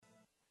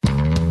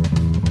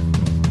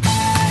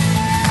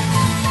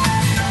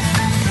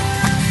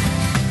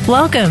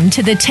Welcome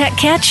to the Tech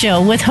Cat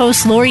Show with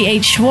host Lori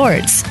H.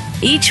 Schwartz.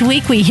 Each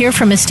week we hear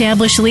from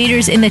established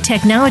leaders in the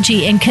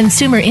technology and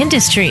consumer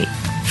industry.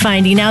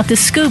 Finding out the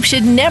scoop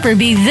should never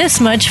be this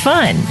much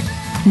fun.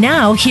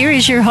 Now, here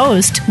is your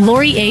host,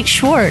 Lori H.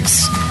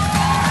 Schwartz.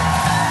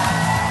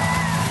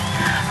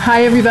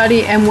 Hi,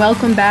 everybody, and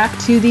welcome back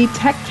to the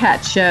Tech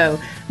Cat Show.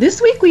 This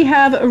week we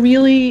have a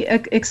really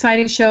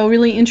exciting show,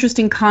 really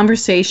interesting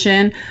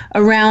conversation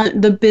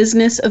around the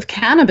business of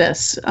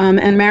cannabis and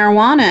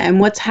marijuana and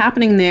what's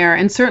happening there.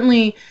 And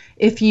certainly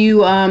if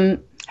you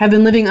have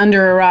been living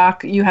under a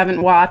rock, you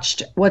haven't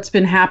watched what's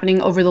been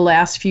happening over the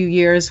last few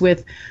years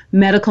with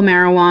medical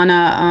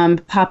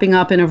marijuana popping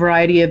up in a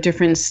variety of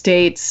different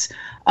states.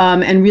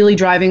 And really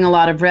driving a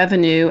lot of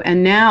revenue.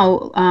 And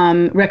now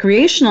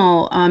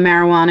recreational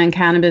marijuana and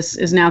cannabis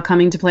is now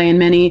coming to play in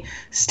many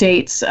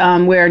states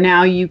where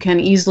now you can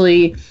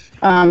easily,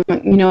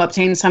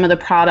 obtain some of the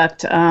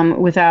product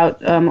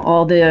without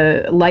all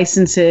the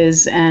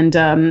licenses and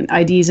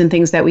IDs and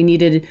things that we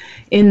needed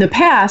in the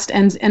past.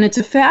 And it's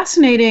a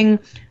fascinating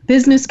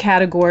business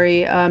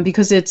category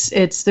because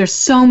there's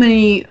so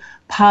many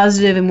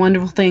positive and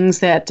wonderful things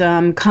that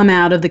come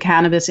out of the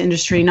cannabis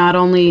industry, not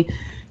only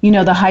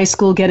the high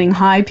school getting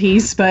high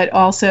piece, but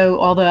also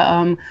all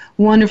the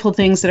wonderful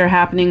things that are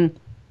happening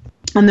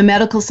on the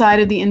medical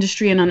side of the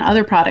industry and on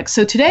other products.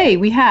 So today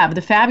we have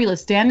the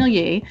fabulous Daniel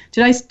Yee.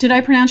 Did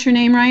I pronounce your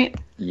name right?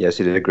 Yes,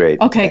 you did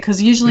great. Okay,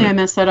 because usually I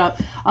mess that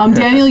up.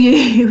 Daniel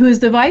Yee, who is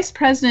the Vice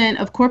President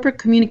of Corporate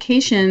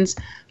Communications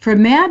for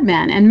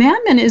MedMen. And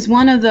MedMen is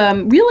one of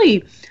the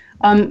really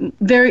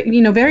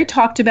very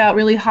talked about,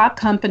 really hot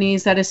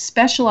companies that is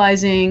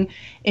specializing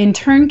in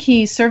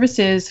turnkey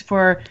services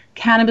for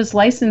cannabis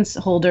license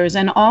holders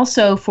and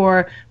also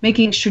for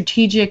making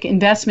strategic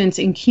investments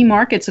in key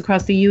markets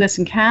across the U.S.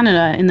 and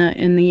Canada in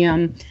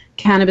the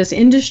cannabis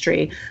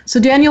industry. So,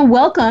 Daniel,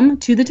 welcome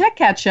to the Tech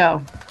Cat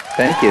Show.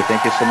 Thank you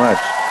so much.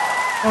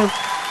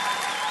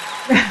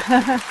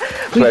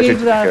 Pleasure to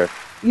be here.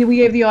 We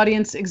gave the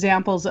audience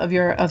examples of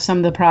some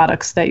of the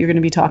products that you're going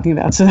to be talking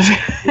about. So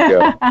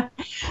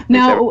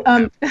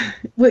now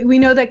we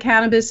know that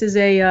cannabis is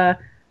a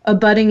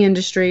budding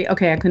industry.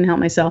 Okay, I couldn't help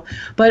myself.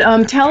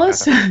 But tell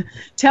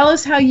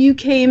us how you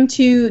came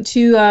to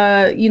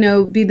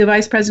be the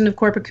Vice President of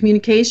Corporate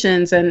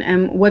Communications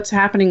and what's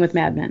happening with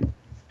MedMen.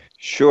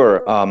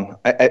 Sure.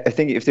 I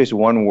think if there's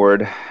one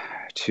word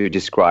to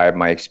describe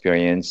my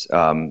experience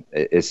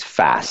is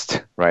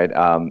fast, right?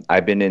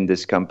 I've been in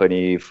this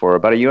company for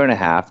about a year and a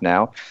half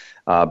now,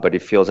 but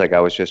it feels like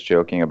I was just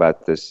joking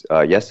about this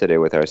yesterday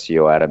with our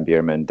CEO, Adam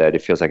Bierman, that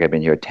it feels like I've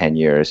been here 10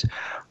 years.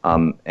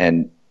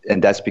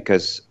 And that's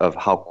because of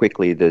how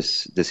quickly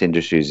this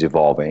industry is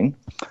evolving.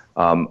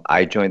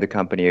 I joined the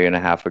company a year and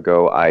a half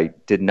ago. I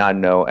did not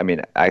know,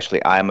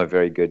 actually, I'm a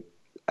very good,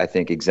 I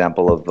think,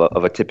 example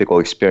of a typical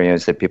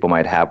experience that people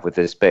might have with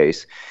this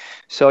space.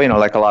 So,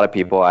 like a lot of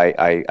people,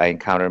 I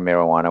encountered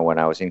marijuana when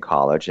I was in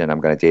college, and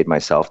I'm going to date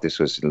myself. This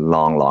was a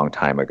long, long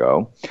time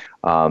ago.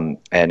 And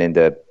in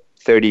the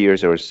 30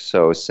 years or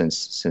so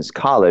since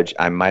college,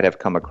 I might have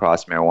come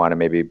across marijuana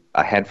maybe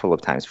a handful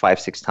of times,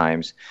 5-6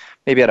 times,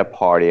 maybe at a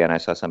party, and I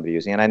saw somebody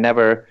using it. And I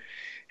never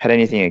had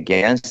anything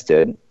against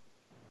it.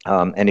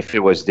 And if it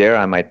was there,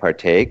 I might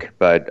partake,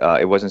 but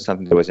it wasn't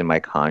something that was in my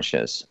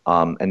conscience.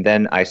 And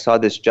then I saw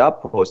this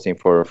job posting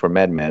for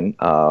MedMen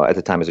at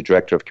the time as a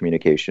director of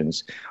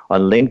communications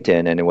on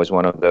LinkedIn, and it was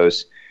one of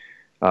those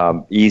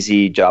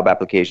easy job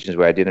applications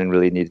where I didn't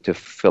really need to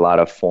fill out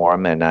a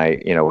form, and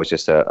it was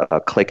just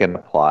a click and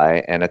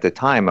apply. And at the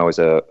time, I was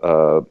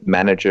a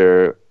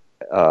manager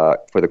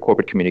for the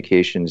corporate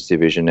communications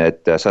division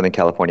at Southern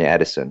California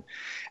Edison.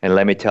 And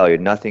let me tell you,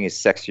 nothing is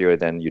sexier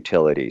than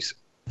utilities.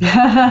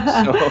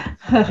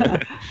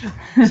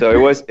 So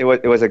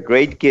it was a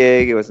great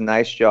gig. It was a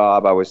nice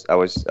job. I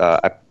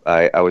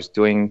was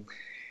doing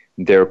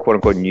their quote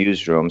unquote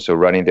newsroom, so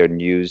running their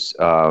news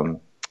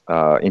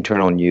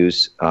internal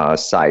news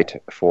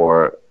site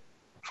for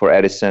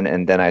Edison.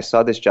 And then I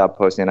saw this job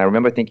posting, and I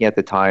remember thinking at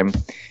the time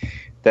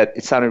that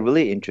it sounded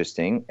really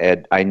interesting,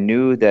 and I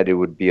knew that it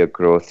would be a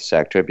growth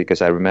sector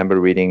because I remember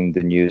reading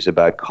the news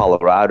about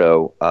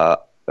Colorado.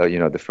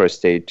 The first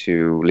state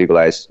to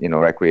legalize,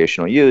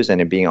 recreational use,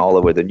 and it being all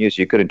over the news.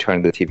 You couldn't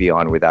turn the TV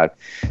on without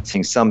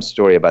seeing some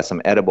story about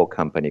some edible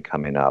company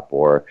coming up,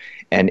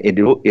 and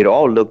it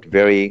all looked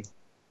very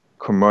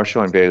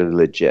commercial and very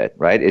legit,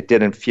 right? It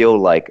didn't feel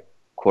like,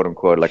 quote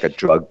unquote, like a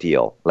drug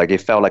deal. Like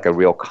it felt like a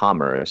real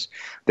commerce.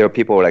 There were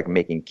people like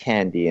making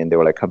candy, and there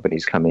were like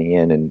companies coming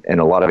in and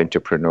a lot of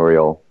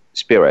entrepreneurial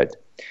spirit.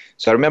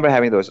 So I remember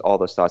having all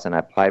those thoughts, and I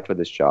applied for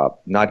this job,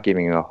 not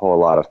giving a whole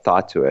lot of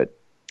thought to it.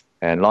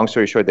 And long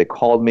story short, they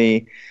called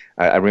me.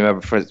 I remember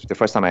the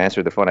first time I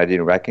answered the phone, I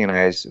didn't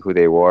recognize who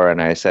they were,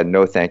 and I said,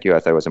 "No, thank you." I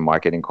thought it was a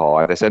marketing call.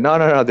 And they said,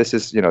 "No, this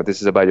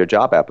is about your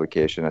job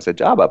application." I said,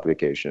 "Job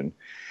application,"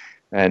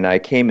 and I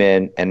came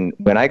in, and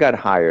when I got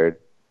hired,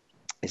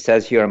 it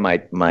says here on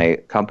my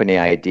company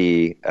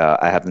ID,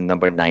 I have the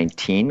number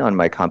 19 on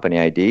my company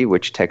ID,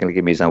 which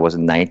technically means I was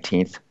the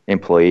 19th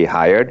employee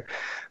hired.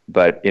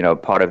 But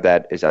part of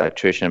that is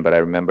attrition. But I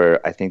remember,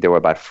 I think there were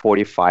about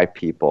 45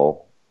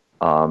 people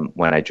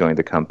when I joined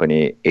the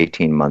company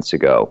 18 months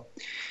ago.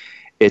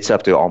 It's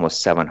up to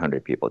almost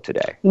 700 people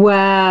today.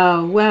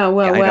 Wow! Yeah,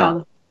 I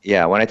know.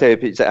 Yeah, when I tell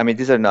you, I mean,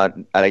 these are not,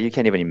 like, you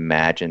can't even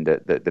imagine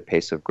the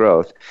pace of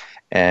growth.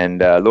 And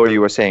Laura, you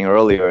were saying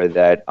earlier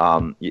that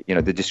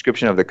the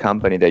description of the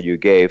company that you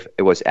gave,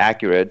 it was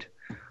accurate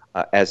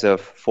as of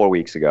 4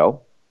 weeks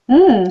ago.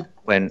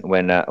 When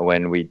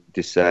we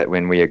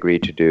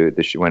agreed to do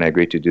when I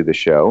agreed to do the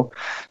show.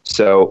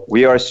 So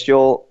we are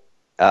still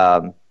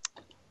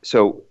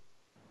so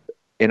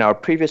in our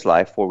previous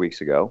life 4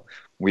 weeks ago,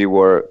 we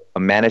were a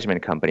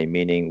management company,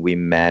 meaning we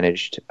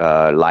managed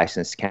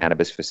licensed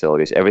cannabis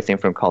facilities, everything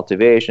from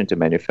cultivation to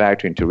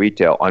manufacturing to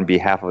retail on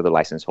behalf of the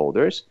license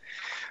holders.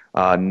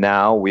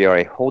 Now we are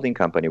a holding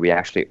company. We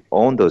actually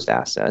own those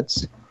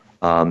assets.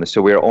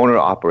 So we're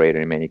owner-operator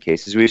in many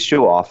cases. We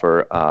still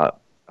offer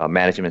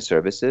management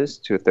services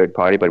to a third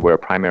party, but we're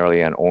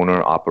primarily an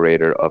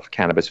owner-operator of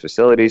cannabis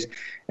facilities,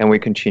 and we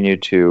continue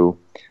to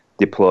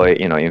deploy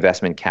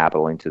investment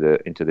capital into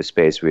the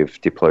space. We've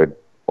deployed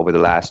over the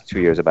last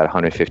 2 years about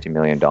 $150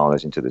 million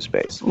into the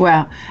space.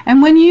 Wow.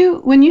 And when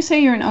you say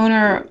you're an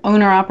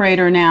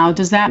owner-operator now,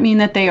 does that mean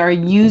that they are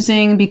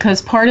using,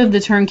 because part of the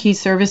turnkey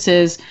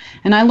services,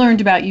 and I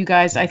learned about you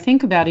guys, I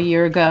think about a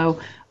year ago,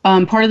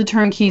 part of the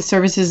turnkey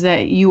services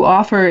that you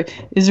offer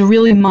is a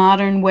really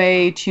modern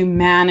way to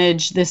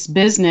manage this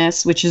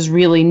business, which is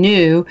really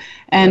new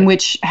and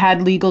which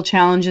had legal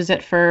challenges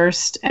at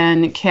first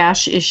and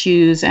cash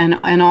issues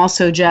and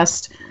also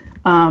just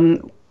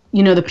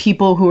the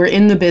people who were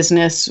in the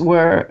business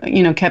were,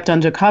 kept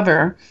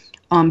undercover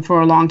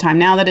for a long time.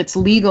 Now that it's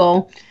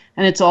legal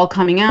and it's all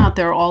coming out,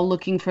 they're all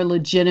looking for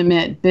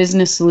legitimate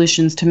business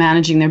solutions to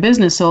managing their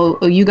business. So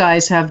you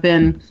guys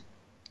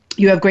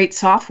you have great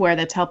software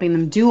that's helping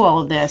them do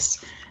all of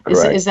this.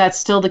 Is that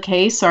still the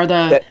case? Or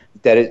that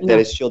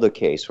is still the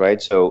case, right?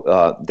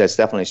 So that's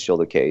definitely still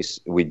the case.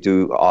 We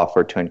do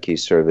offer turnkey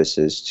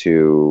services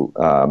to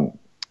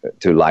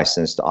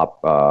licensed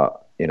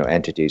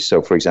entities.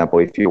 So, for example,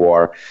 if you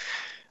are,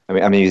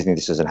 I'm using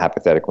this as a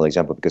hypothetical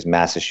example because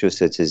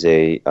Massachusetts is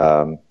a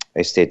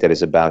state that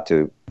is about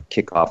to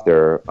kick off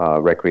their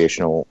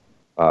recreational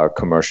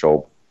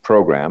commercial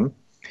program.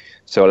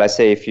 So let's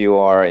say if you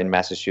are in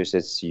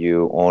Massachusetts,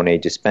 you own a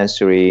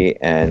dispensary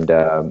and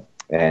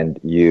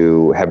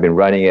you have been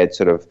running it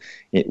sort of,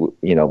 in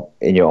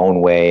your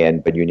own way,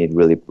 but you need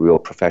real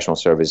professional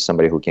service,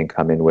 somebody who can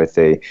come in with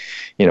a,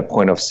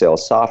 point of sale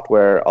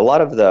software. A lot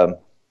of the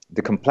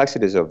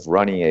complexities of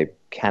running a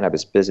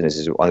cannabis business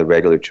is on the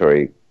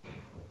regulatory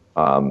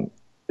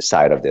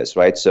side of this,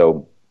 right?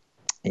 So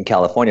in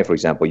California, for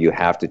example, you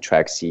have to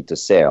track seed to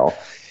sale,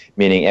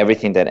 meaning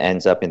everything that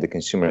ends up in the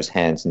consumer's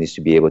hands needs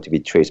to be able to be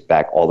traced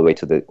back all the way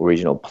to the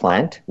original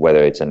plant,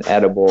 whether it's an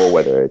edible,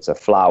 whether it's a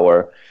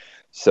flower.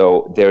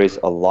 So there is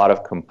a lot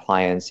of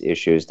compliance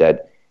issues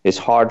that is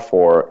hard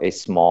for a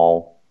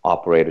small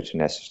operator to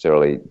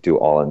necessarily do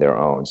all on their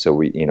own. So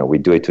we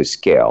do it to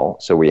scale.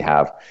 So we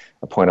have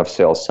a point of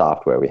sale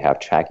software, we have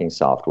tracking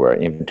software,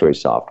 inventory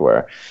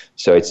software.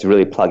 So it's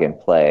really plug and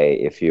play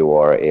if you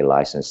are a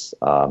licensed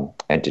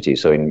entity.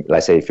 So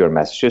let's say if you're in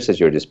Massachusetts,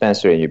 you're a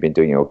dispensary and you've been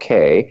doing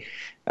okay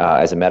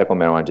as a medical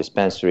marijuana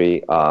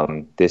dispensary.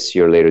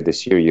 Later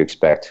this year, you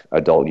expect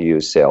adult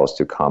use sales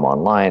to come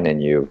online,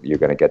 and you're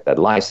going to get that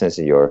license,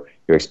 and you're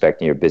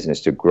expecting your business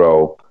to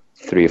grow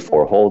 3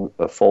 or 4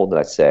 fold,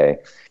 let's say.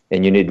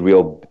 And you need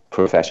real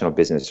professional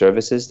business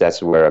services.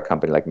 That's where a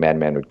company like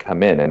MedMen would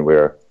come in, and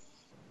we're,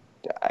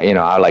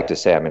 I like to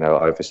say,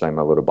 obviously I'm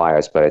a little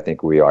biased, but I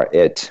think we are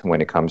it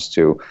when it comes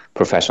to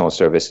professional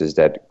services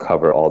that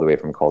cover all the way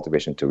from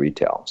cultivation to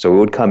retail. So we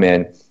would come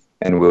in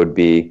and we would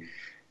be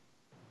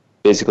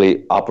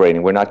basically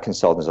operating. We're not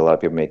consultants. A lot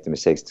of people make the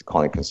mistakes to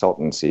calling it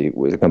consultancy.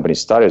 The company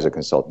started as a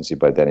consultancy,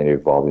 but then it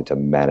evolved into a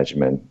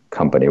management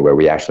company where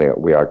we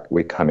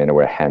come in and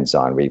we're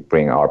hands-on. We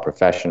bring our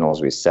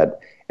professionals. We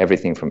set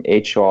everything from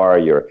HR,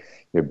 your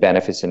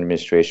benefits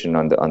administration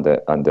on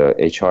the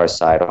HR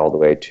side, all the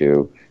way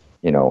to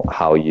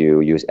how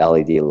you use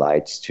LED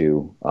lights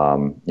to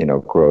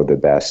grow the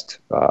best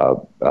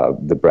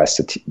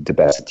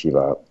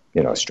sativa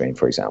strain,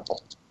 for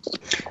example.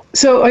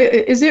 So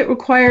is it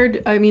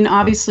required?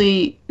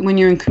 Obviously, when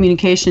you're in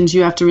communications,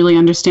 you have to really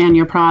understand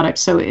your product.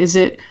 So is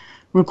it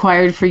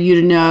required for you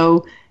to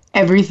know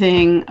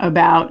everything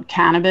about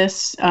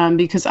cannabis?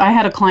 Because I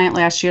had a client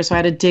last year, so I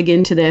had to dig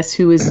into this,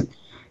 who was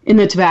in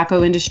the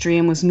tobacco industry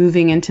and was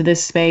moving into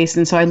this space.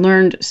 And so I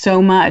learned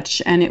so much,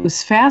 and it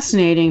was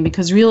fascinating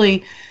because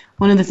really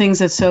one of the things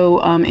that's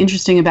so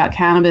interesting about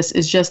cannabis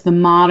is just the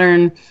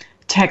modern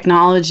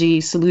technology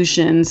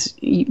solutions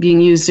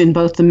being used in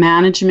both the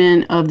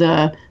management of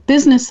the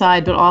business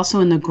side, but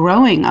also in the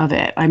growing of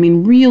it.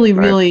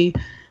 Really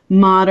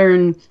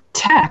modern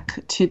tech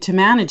to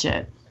manage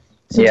it.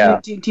 So yeah.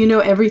 Do you know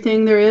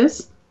everything there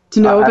is? to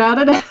know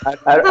about it?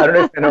 I don't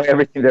know if I know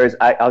everything there is.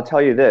 I'll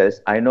tell you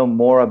this. I know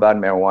more about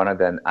marijuana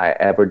than I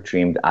ever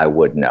dreamed I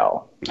would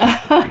know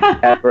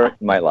ever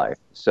in my life.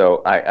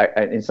 So I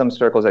in some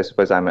circles, I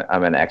suppose I'm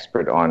an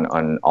expert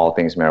on all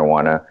things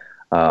marijuana.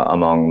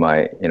 Among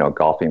my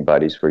golfing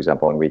buddies, for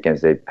example, on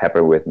weekends, they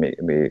pepper with me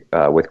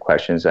with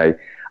questions. I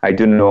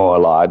do know a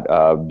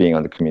lot being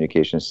on the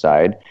communication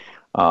side.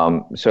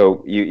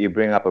 So you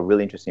bring up a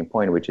really interesting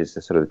point, which is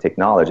the sort of the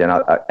technology,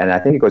 and I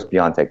think it goes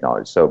beyond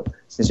technology. So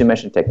since you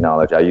mentioned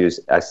technology,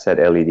 I said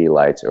LED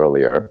lights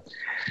earlier.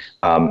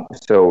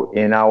 So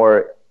in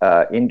our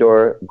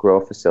indoor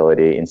grow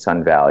facility in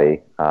Sun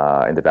Valley,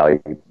 in the Valley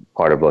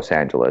part of Los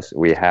Angeles,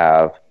 we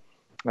have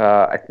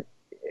 4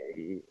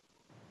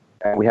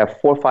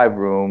 or 5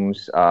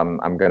 rooms. I'm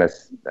not gonna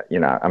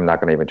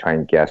even try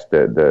and guess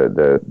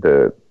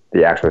the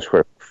actual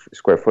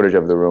square footage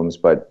of the rooms,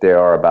 but they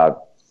are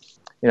about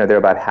they're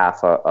about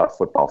half a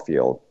football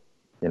field,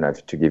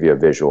 to give you a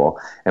visual.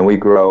 And we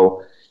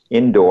grow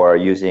indoor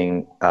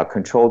using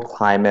controlled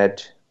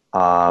climate.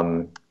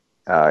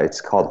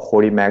 It's called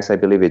Hortimax, I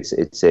believe.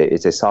 It's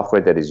a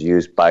software that is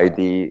used by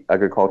the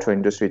agricultural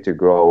industry to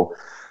grow,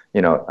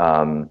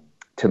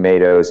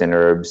 tomatoes and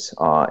herbs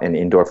in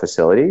indoor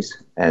facilities.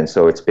 And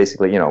so it's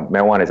basically,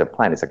 marijuana is a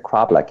plant. It's a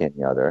crop like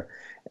any other,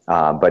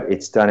 but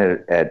it's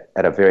done at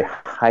a very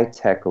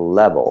high-tech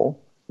level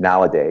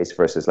nowadays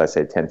versus, let's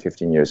say, 10,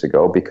 15 years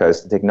ago,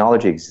 because the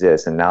technology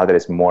exists, and now that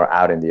it's more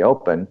out in the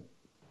open,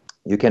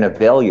 you can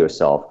avail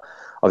yourself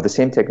of the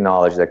same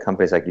technology that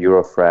companies like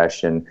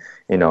Eurofresh and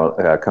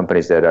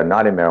companies that are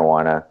not in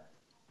marijuana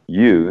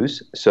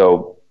use.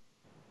 So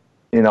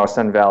in our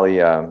Sun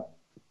Valley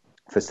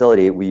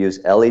facility, we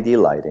use LED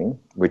lighting,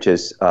 which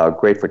is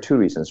great for 2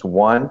 reasons.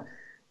 One,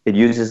 it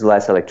uses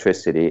less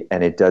electricity,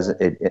 and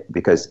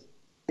because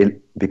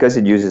it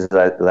uses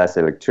less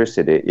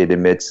electricity, it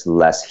emits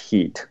less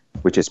heat,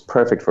 which is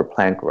perfect for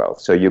plant growth.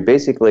 So you're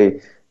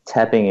basically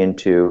tapping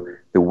into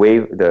the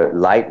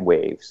light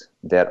waves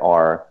that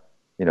are,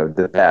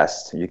 the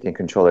best. You can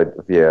control it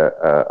via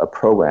a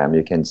program.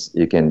 You can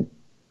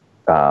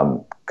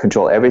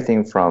control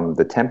everything from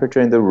the temperature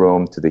in the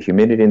room to the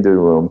humidity in the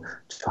room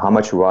to how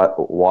much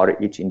water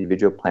each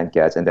individual plant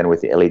gets. And then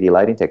with the LED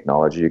lighting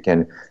technology, you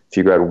can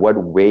figure out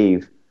what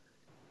wave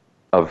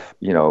of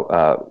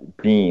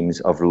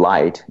beams of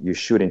light you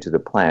shoot into the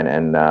plant.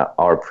 And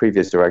our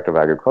previous director of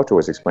agriculture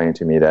was explaining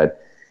to me that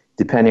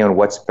depending on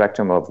what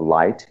spectrum of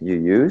light you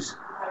use,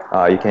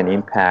 you can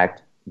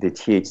impact the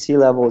THC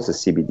levels, the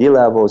CBD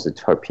levels, the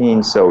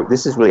terpenes. So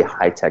this is really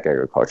high-tech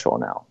agricultural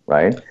now,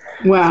 right?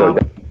 Wow. So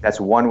that's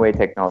one way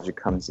technology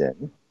comes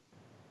in.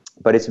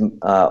 But what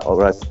I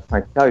was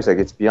trying to tell you is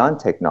it's beyond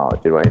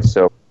technology, right?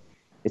 So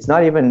it's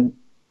not even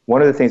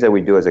one of the things that we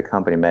do as a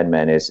company,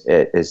 MedMen, is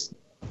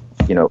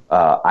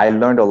I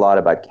learned a lot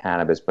about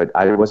cannabis, but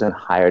I wasn't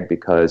hired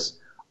because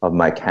of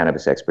my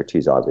cannabis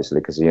expertise, obviously,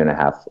 because a year and a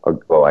half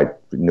ago I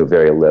knew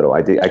very little.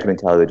 I couldn't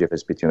tell the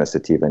difference between a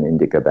sativa and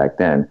indica back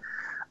then.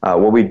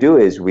 What we do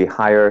is we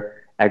hire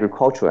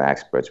agricultural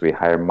experts, we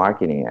hire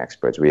marketing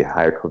experts, we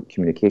hire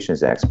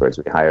communications experts,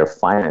 we hire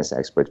finance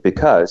experts,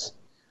 because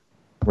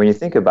when you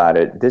think about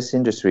it, this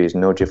industry is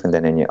no different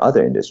than any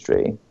other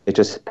industry. It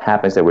just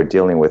happens that we're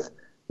dealing with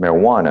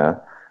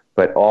marijuana,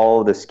 but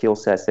all the skill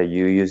sets that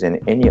you use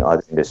in any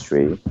other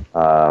industry,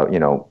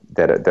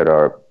 that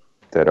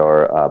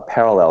are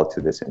parallel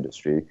to this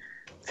industry,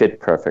 fit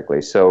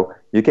perfectly. So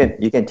you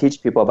can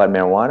teach people about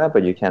marijuana,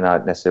 but you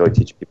cannot necessarily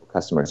teach people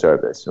customer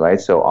service, right?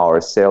 So our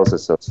sales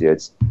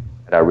associates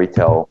at our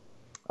retail,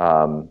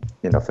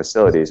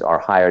 facilities are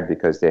hired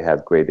because they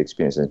have great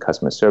experience in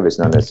customer service,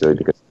 not necessarily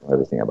because they know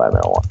everything about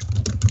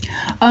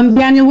marijuana.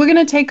 Daniel, we're going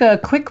to take a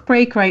quick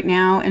break right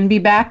now and be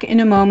back in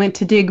a moment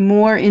to dig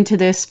more into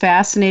this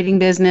fascinating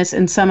business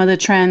and some of the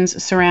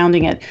trends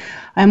surrounding it.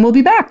 And we'll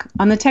be back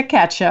on the Tech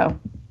Cat Show.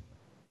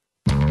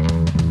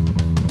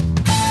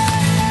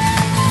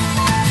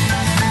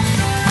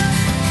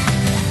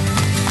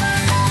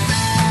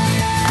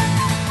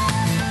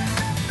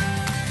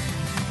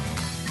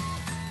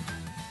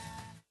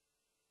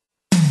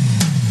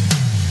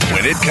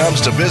 When it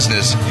comes to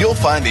business, you'll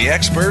find the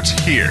experts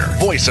here.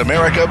 Voice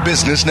America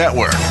Business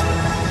Network.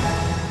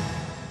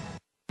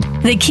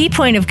 The key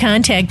point of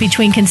contact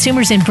between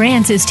consumers and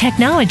brands is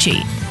technology.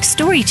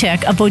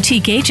 StoryTech, a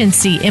boutique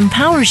agency,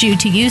 empowers you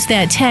to use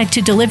that tech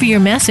to deliver your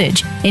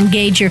message,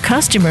 engage your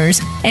customers,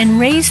 and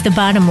raise the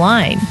bottom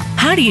line.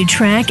 How do you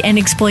track and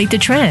exploit the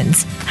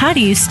trends? How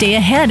do you stay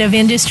ahead of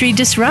industry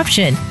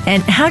disruption?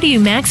 And how do you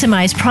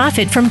maximize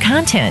profit from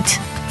content?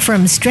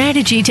 From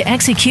strategy to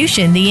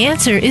execution, the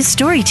answer is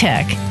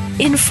StoryTech.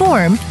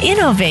 Inform,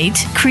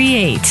 innovate,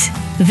 create.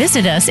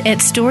 Visit us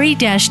at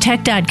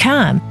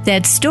story-tech.com.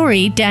 That's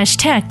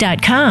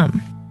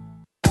story-tech.com.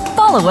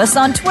 Follow us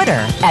on Twitter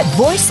at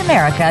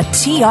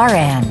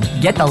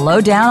VoiceAmericaTRN. Get the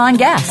lowdown on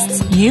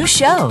guests, new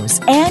shows,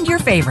 and your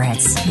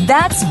favorites.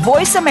 That's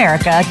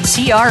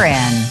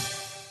VoiceAmericaTRN.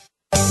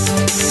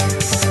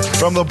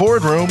 From the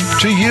boardroom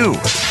to you,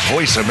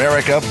 Voice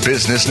America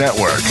Business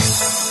Network.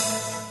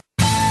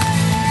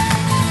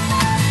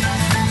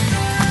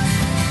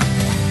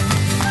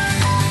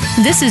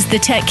 This is the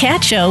Tech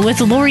Cat Show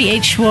with Lori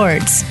H.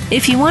 Schwartz.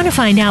 If you want to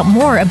find out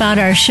more about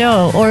our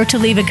show or to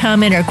leave a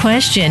comment or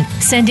question,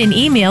 send an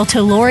email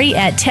to Lori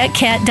at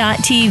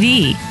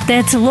techcat.tv.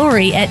 That's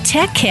Lori at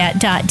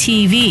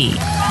techcat.tv.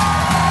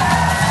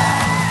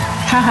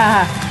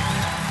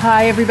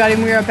 Hi, everybody.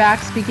 We are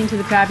back speaking to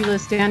the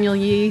fabulous Daniel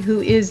Yee,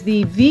 who is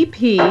the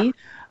VP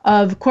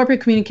of Corporate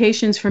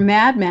Communications for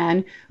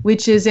MedMen,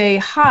 which is a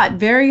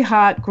very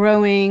hot,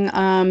 growing,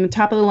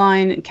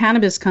 top-of-the-line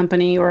cannabis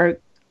company or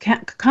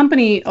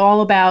company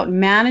all about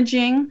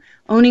managing,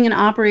 owning, and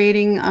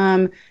operating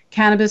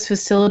cannabis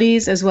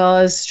facilities as well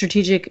as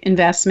strategic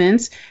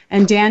investments.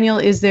 And Daniel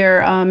is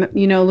there,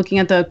 looking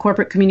at the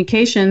corporate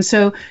communications.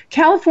 So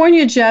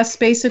California just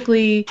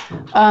basically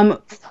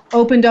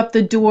opened up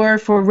the door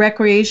for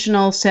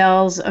recreational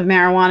sales of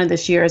marijuana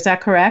this year. Is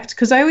that correct?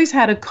 Because I always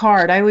had a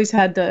card. I always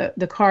had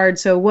the card.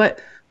 So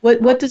what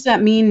does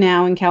that mean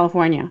now in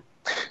California?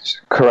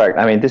 Correct.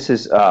 I mean, this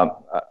is.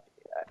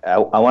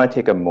 I want to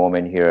take a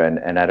moment here,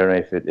 and I don't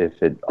know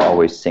if it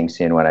always sinks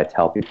in when I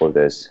tell people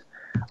this.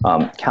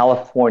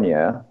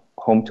 California,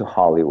 home to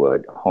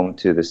Hollywood, home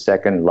to the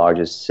second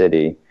largest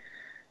city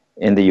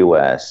in the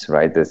U.S.,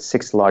 right? The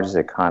sixth largest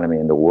economy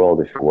in the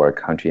world, if it were a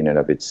country in and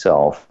of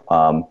itself.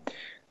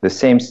 The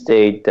same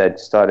state that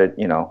started,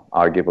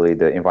 arguably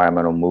the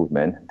environmental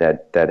movement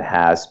that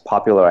has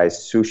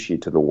popularized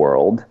sushi to the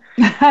world.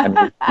 I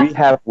mean,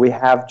 we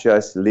have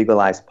just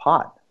legalized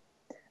pot.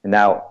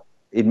 Now,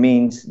 it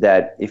means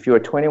that if you're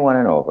 21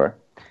 and over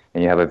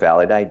and you have a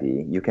valid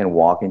ID, you can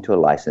walk into a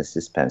licensed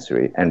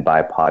dispensary and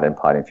buy pot and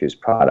pot-infused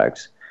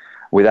products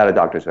without a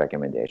doctor's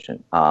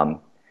recommendation.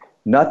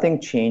 Nothing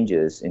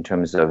changes in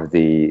terms of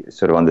the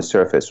sort of on the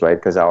surface, right?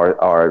 Because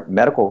our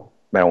medical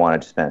marijuana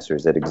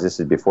dispensaries that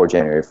existed before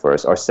January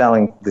 1st are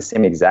selling the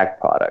same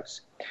exact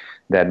products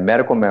that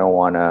medical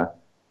marijuana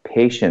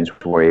patients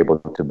were able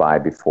to buy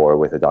before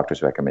with a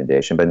doctor's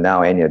recommendation, but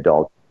now any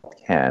adult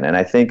can. And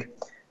I think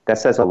that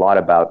says a lot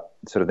about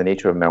sort of the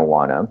nature of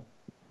marijuana.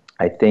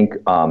 I think,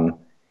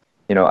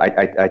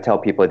 I tell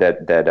people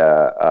that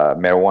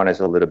marijuana is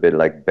a little bit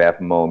like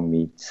BevMo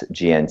meets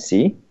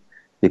GNC,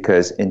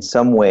 because in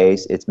some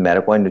ways it's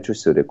medical and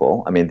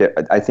nutraceutical. I mean,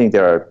 I think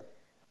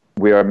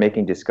we are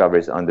making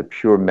discoveries on the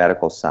pure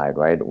medical side,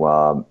 right?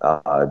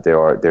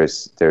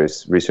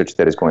 There's research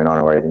that is going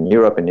on right in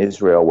Europe and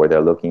Israel where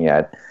they're looking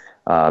at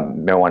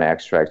marijuana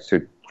extracts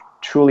to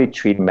truly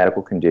treat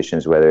medical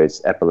conditions, whether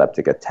it's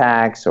epileptic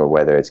attacks or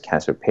whether it's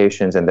cancer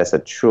patients, and that's a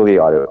truly,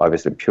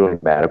 obviously, purely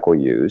medical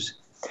use.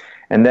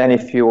 And then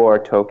if you are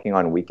toking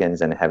on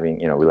weekends and having,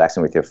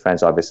 relaxing with your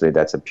friends, obviously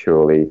that's a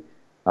purely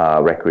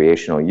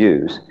recreational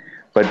use.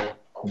 But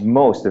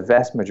the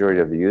vast majority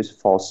of the use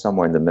falls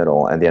somewhere in the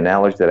middle. And the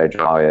analogy that I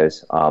draw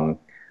is,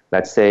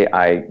 let's say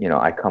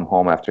I come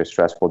home after a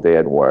stressful day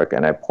at work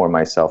and I pour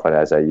myself out,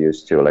 as I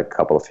used to, like a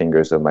couple of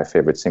fingers of my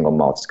favorite single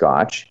malt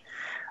scotch.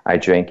 I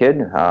drink it,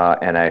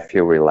 and I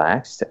feel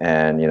relaxed,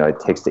 and, it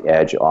takes the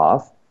edge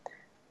off.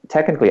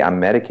 Technically, I'm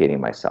medicating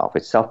myself.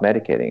 It's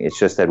self-medicating. It's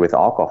just that with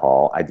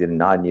alcohol, I did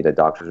not need a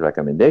doctor's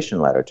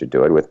recommendation letter to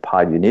do it. With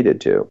pot, you needed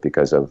to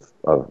because of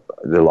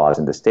the laws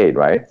in the state,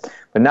 right?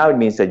 But now it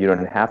means that you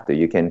don't have to.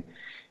 You can,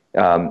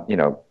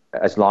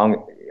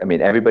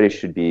 everybody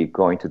should be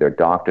going to their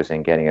doctors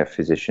and getting a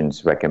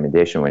physician's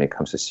recommendation when it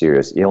comes to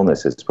serious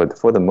illnesses. But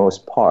for the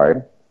most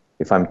part,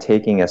 if I'm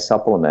taking a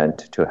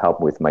supplement to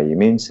help with my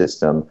immune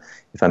system,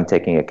 if I'm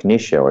taking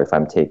echinacea, or if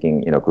I'm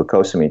taking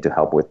glucosamine to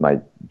help with my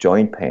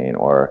joint pain,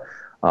 or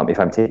if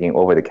I'm taking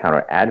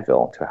over-the-counter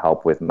Advil to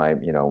help with my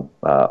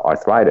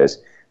arthritis,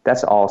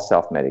 that's all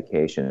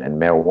self-medication. And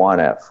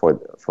marijuana,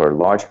 for a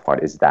large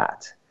part, is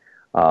that.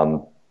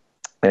 And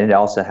it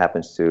also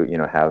happens to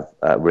have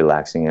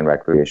relaxing and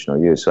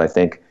recreational use. So I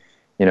think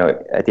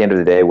at the end of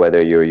the day, whether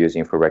you're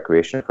using it for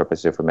recreational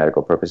purposes or for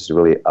medical purposes, is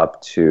really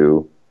up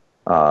to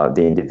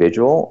the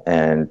individual.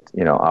 And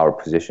our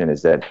position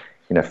is that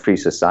in a free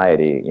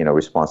society,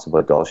 responsible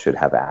adults should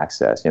have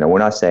access. We're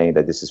not saying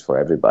that this is for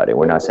everybody.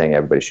 We're not saying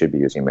everybody should be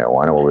using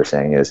marijuana. What we're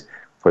saying is,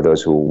 for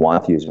those who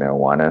want to use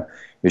marijuana,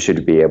 you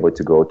should be able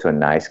to go to a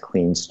nice,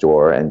 clean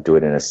store and do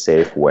it in a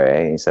safe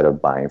way instead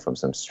of buying from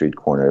some street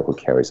corner who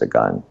carries a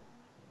gun.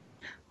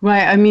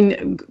 Right. I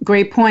mean,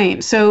 great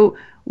point. So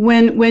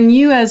when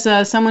you, as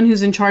someone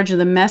who's in charge of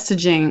the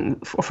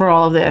messaging for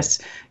all of this,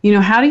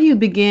 how do you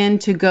begin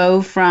to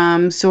go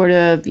from sort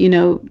of,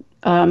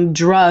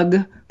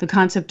 drug, the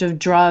concept of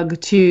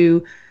drug,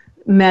 to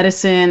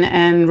medicine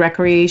and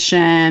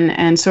recreation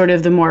and sort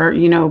of the more,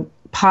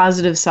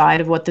 positive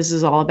side of what this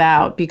is all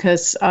about?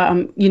 Because, I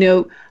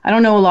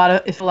don't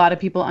know if a lot of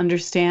people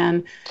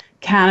understand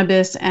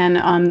cannabis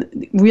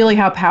and really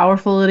how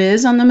powerful it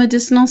is on the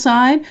medicinal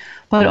side,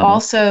 but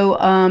also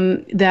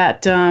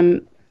that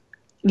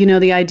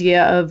the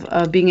idea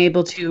of being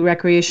able to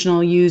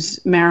recreational use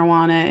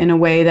marijuana in a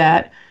way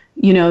that,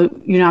 you're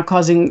not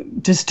causing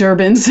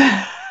disturbance,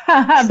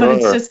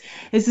 but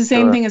it's the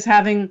same thing as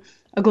having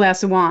a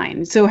glass of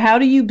wine. So how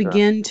do you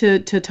begin to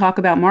talk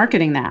about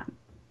marketing that?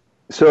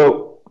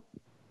 So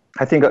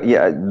I think,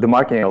 the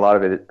marketing, a lot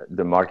of it,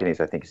 the marketing is,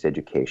 I think, is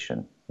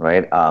education,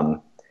 right?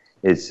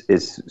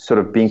 Is sort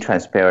of being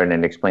transparent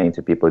and explaining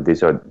to people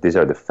these are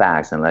the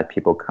facts and let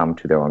people come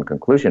to their own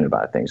conclusion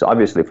about things.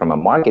 Obviously, from a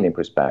marketing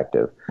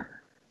perspective,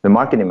 the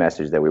marketing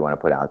message that we want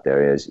to put out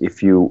there is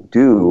if you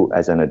do,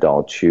 as an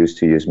adult, choose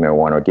to use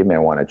marijuana or give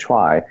marijuana a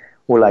try,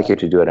 we'd like you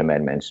to do it at a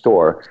MedMen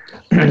store.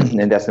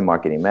 And that's the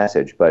marketing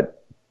message.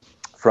 But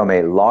from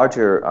a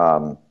larger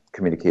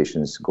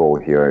communications goal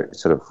here,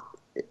 sort of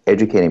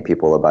educating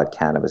people about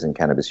cannabis and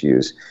cannabis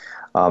use,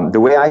 the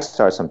way I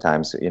start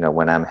sometimes,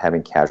 when I'm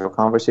having casual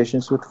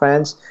conversations with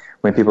friends,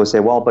 when people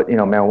say, well, but,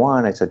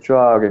 marijuana, it's a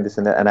drug and this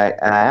and that. And I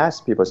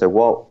ask people, say,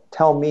 well,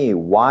 tell me,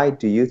 why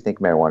do you think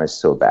marijuana is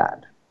so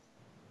bad?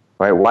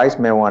 Right? Why is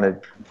marijuana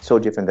so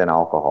different than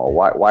alcohol?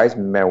 Why is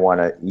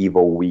marijuana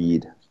evil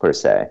weed per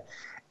se?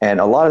 And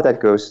a lot of that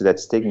goes to that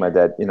stigma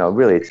that,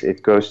 really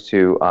it goes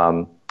to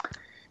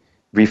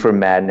reefer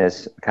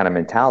madness kind of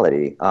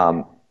mentality.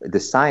 The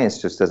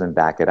science just doesn't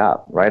back it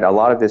up, right? A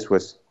lot of this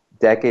was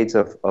decades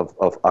of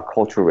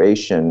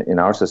acculturation in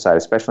our society,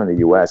 especially in the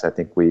U.S. I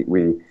think we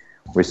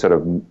sort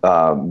of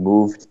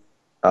moved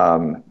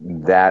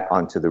that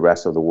onto the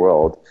rest of the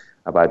world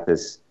about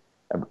this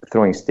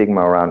throwing stigma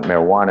around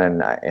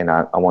marijuana, and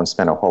I won't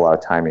spend a whole lot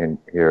of time in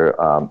here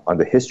on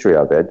the history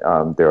of it.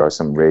 There are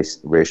some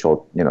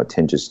racial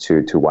tinges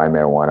to why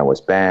marijuana was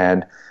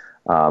banned,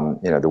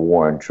 the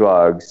war on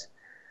drugs.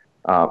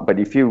 But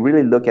if you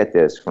really look at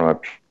this from a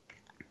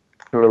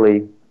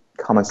purely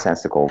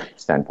commonsensical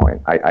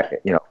standpoint,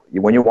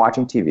 when you're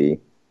watching TV,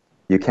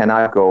 you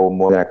cannot go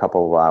more than a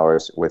couple of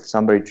hours with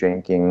somebody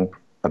drinking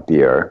a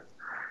beer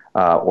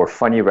or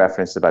funny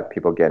reference about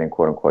people getting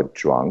quote unquote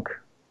drunk,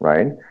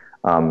 right?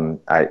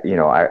 I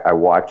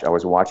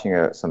was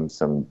watching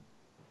some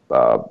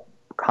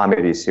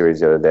comedy series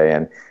the other day,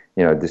 and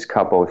this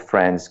couple of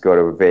friends go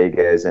to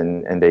Vegas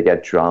and they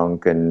get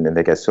drunk and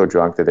they get so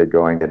drunk that they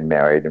go and get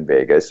married in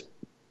Vegas.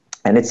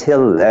 And it's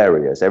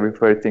hilarious.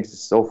 Everybody thinks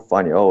it's so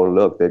funny. Oh,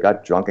 look, they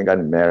got drunk and got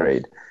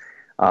married.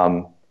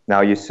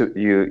 Now you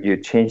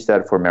change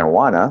that for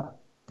marijuana.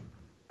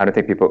 I don't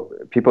think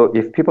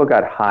if people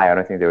got high, I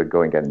don't think they would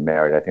go and get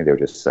married. I think they would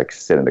just like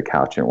sit on the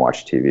couch and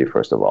watch TV,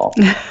 first of all.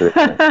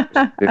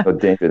 There's no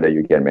danger that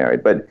you get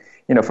married. But,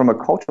 from a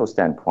cultural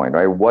standpoint,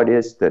 right, what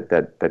is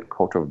that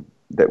cultural,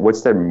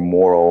 what's their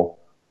moral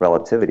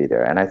relativity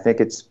there? And I think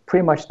it's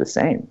pretty much the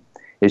same.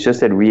 It's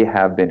just that we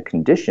have been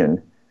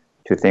conditioned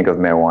to think of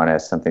marijuana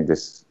as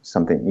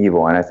something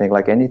evil. And I think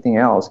like anything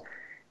else,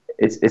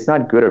 it's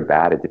not good or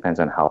bad. It depends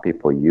on how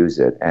people use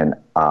it. And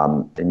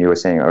you were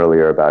saying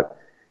earlier about,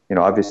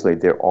 obviously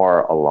there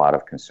are a lot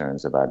of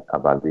concerns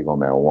about legal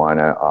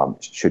marijuana.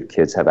 Should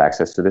kids have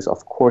access to this?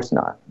 Of course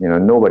not.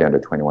 Nobody under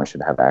 21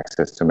 should have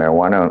access to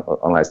marijuana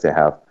unless they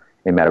have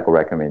a medical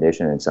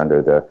recommendation and it's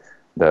under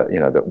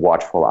the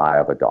watchful eye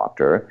of a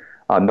doctor.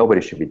 Nobody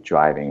should be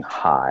driving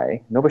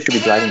high. Nobody should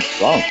be driving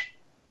drunk.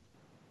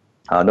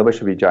 Nobody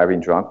should be driving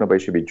drunk.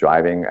 Nobody should be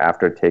driving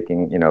after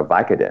taking,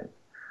 Vicodin.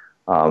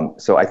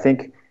 So I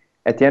think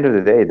at the end of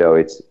the day, though,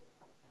 it's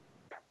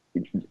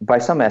by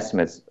some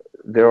estimates,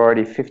 there are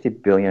already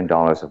 $50 billion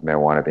of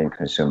marijuana being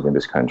consumed in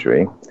this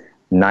country.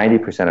 Close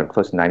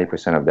to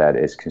 90% of that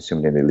is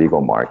consumed in the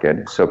legal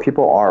market. So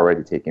people are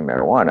already taking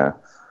marijuana.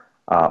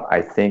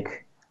 I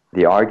think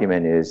the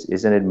argument is,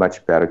 isn't it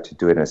much better to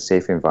do it in a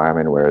safe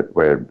environment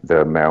where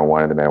the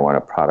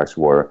marijuana products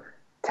were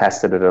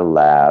tested at a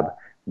lab,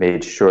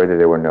 made sure that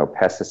there were no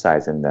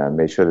pesticides in them,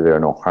 made sure that there are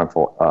no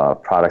harmful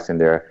products in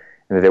there,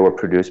 and that they were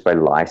produced by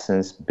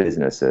licensed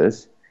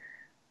businesses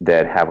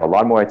that have a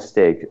lot more at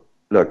stake.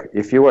 Look,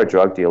 if you are a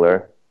drug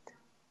dealer,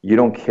 you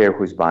don't care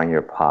who's buying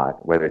your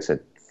pot, whether it's a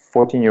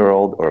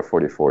 14-year-old or a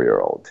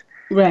 44-year-old.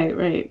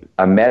 Right.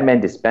 A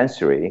MedMen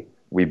dispensary,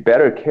 we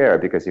better care,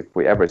 because if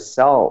we ever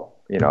sell,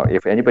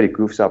 if anybody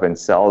goofs up and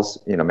sells,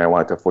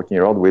 marijuana to a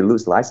 14-year-old, we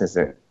lose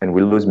licensing and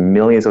we lose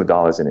millions of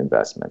dollars in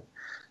investment.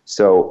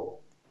 So,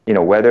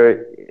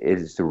 whether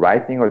it's the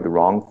right thing or the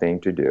wrong thing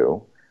to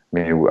do,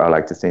 I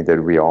like to think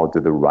that we all do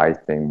the right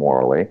thing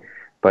morally.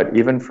 But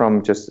even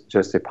from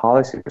just a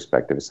policy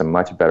perspective, it's a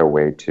much better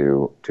way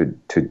to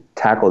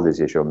tackle this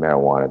issue of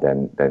marijuana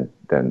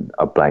than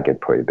a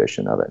blanket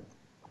prohibition of it.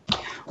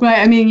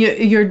 Right.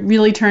 You're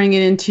really turning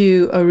it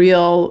into a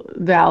real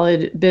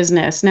valid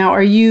business. Now,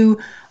 do you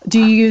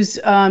use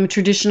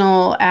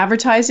traditional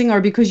advertising, or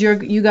because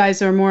you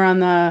guys are more on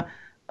the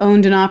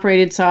owned and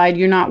operated side,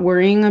 you're not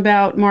worrying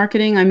about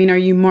marketing? Are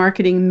you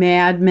marketing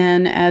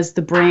MedMen as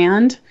the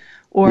brand?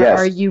 Or yes.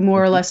 Are you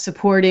more or less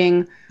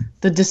supporting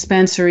the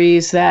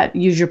dispensaries that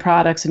use your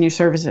products and your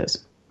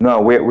services?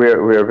 No,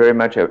 we're very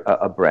much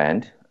a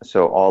brand.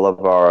 So all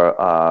of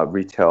our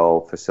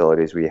retail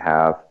facilities, we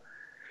have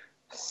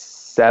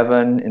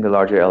 7 in the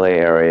larger LA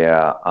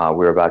area.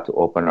 We're about to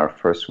open our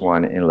first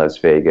one in Las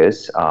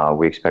Vegas.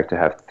 We expect to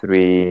have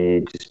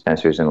 3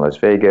 dispensaries in Las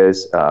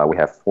Vegas. We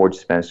have 4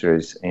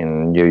 dispensaries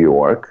in New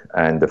York,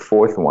 and the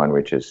 4th one,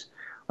 which is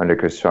under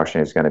construction,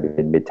 is going to be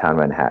in Midtown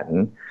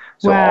Manhattan.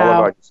 So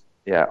wow.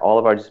 all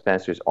of our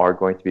dispensaries are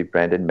going to be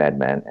branded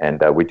MedMen,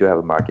 and we do have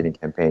a marketing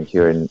campaign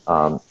here in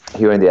the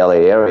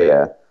LA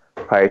area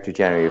prior to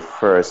January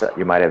 1st,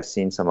 you might have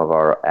seen some of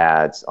our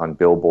ads on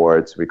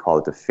billboards. We call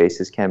it the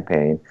Faces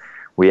campaign.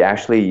 We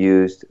actually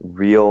used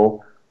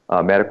real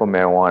medical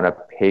marijuana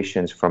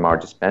patients from our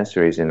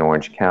dispensaries in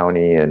Orange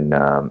County and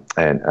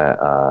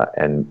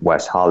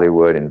West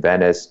Hollywood and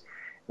Venice.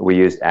 We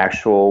used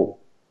actual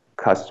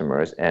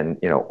customers and,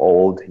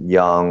 old,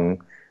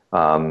 young,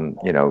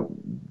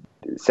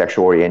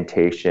 sexual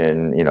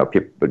orientation,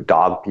 people,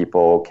 dog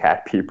people,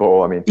 cat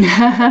people. I mean,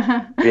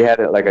 we had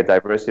a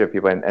diversity of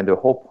people. And the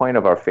whole point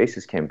of our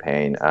Faces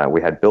campaign,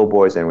 we had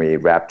billboards and we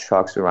wrapped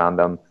trucks around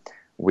them.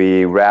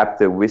 We wrapped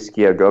the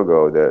Whiskey A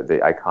Go-Go, the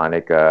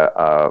iconic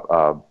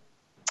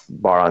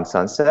bar on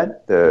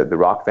Sunset, the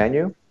rock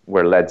venue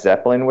where Led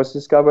Zeppelin was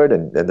discovered,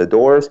 and the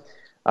Doors.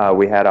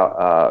 We had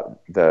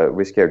the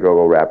Whiskey A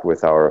Go-Go wrapped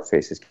with our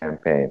Faces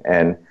campaign.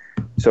 And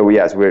so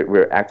yes,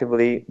 we're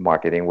actively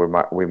marketing.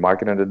 We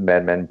market under the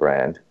MedMen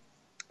brand,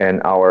 and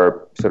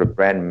our sort of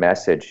brand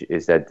message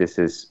is that this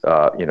is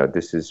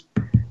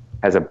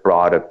has a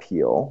broad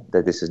appeal.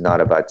 That this is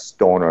not about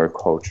stoner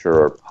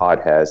culture or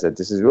potheads. That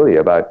this is really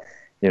about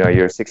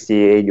your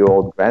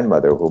 68-year-old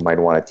grandmother who might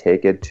want to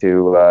take it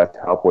to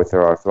help with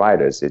her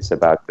arthritis. It's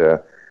about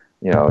the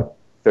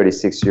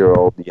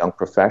 36-year-old young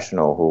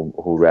professional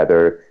who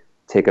rather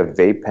take a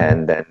vape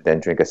pen than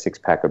drink a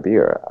 6-pack of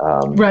beer.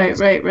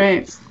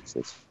 Right.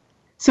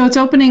 So it's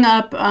opening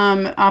up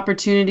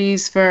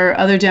opportunities for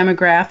other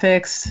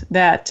demographics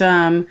that,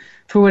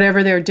 for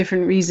whatever their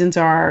different reasons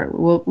are,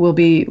 will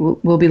be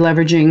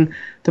leveraging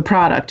the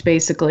product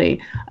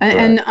basically. Right.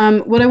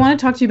 And what I want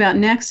to talk to you about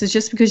next is,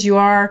 just because you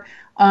are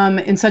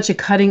in such a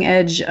cutting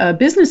edge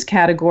business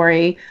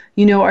category,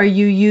 are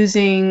you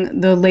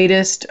using the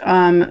latest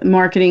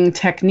marketing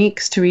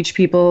techniques to reach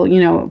people,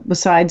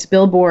 besides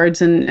billboards,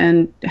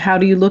 and how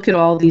do you look at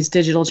all these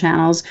digital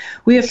channels?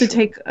 We have to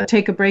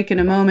take a break in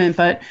a moment,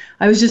 but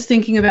I was just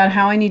thinking about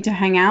how I need to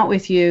hang out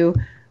with you,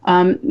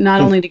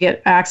 not only to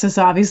get access,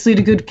 obviously,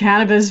 to good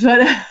cannabis,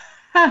 but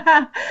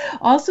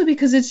also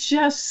because it's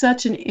just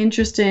such an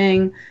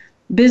interesting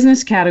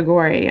business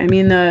category. I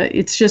mean,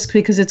 it's just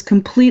because it's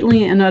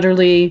completely and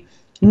utterly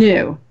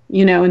new,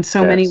 in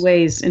so many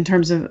ways in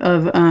terms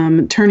of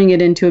turning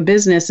it into a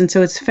business. And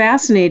so it's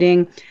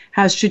fascinating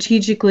how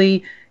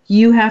strategically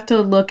you have to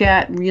look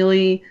at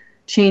really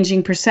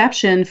changing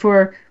perception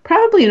for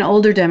probably an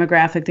older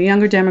demographic. The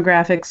younger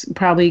demographics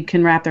probably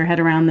can wrap their head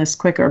around this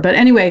quicker. But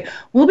anyway,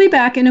 we'll be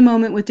back in a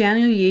moment with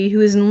Daniel Yee, who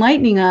is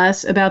enlightening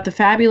us about the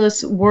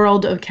fabulous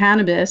world of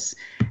cannabis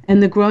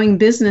and the growing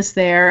business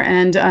there,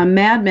 and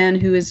MedMen,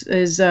 who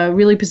is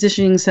really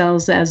positioning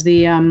themselves as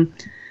the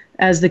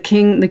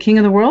king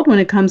of the world when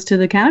it comes to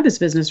the cannabis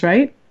business,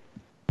 right?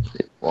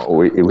 Well,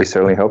 we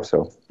certainly hope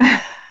so. All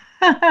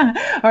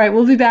right,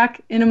 we'll be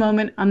back in a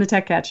moment on the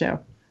Tech Cat Show.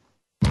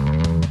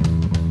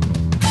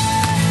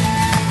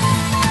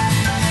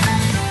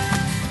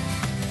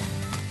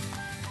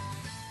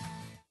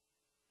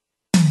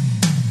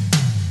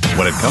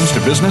 When it comes to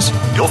business,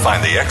 you'll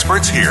find the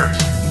experts here.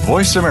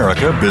 Voice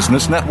America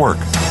Business Network.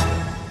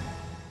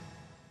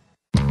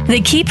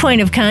 The key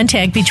point of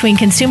contact between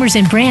consumers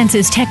and brands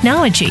is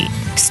technology.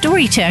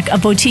 StoryTech, a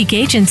boutique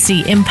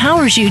agency,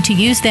 empowers you to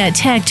use that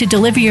tech to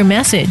deliver your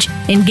message,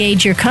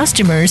 engage your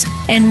customers,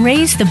 and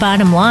raise the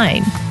bottom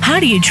line. How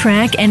do you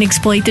track and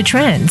exploit the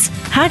trends?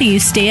 How do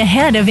you stay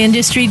ahead of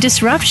industry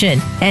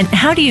disruption? And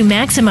how do you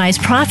maximize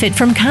profit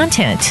from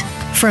content?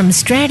 From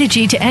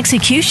strategy to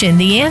execution,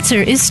 the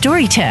answer is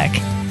StoryTech.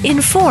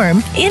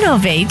 Inform,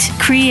 innovate,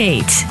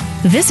 create.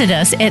 Visit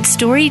us at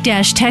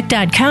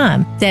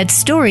story-tech.com. That's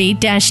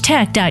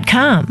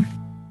story-tech.com.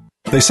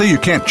 They say you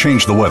can't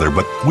change the weather,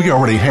 but we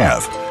already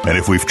have. And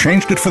if we've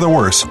changed it for the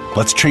worse,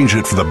 let's change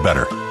it for the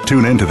better.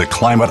 Tune in to The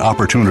Climate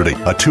Opportunity,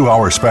 a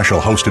 2-hour special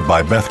hosted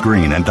by Beth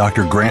Green and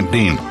Dr. Grant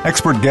Dean.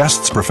 Expert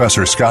guests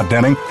Professor Scott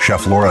Denning,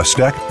 Chef Laura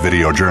Steck,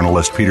 video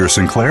journalist Peter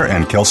Sinclair,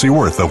 and Kelsey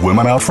Worth of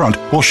Women Out Front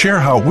will share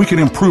how we can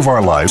improve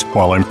our lives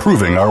while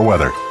improving our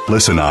weather.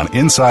 Listen on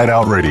Inside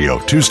Out Radio,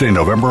 Tuesday,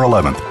 November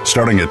 11th,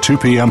 starting at 2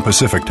 p.m.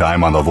 Pacific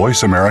Time on the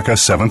Voice America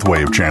 7th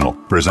Wave channel.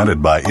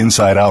 Presented by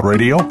Inside Out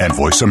Radio and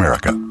Voice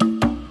America.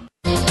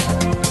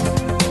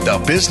 The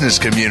business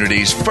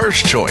community's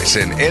first choice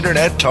in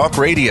Internet Talk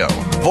Radio.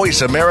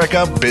 Voice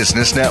America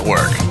Business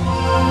Network.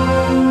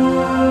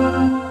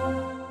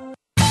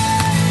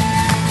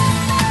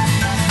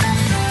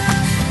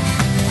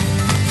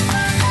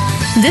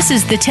 This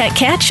is the Tech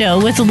Cat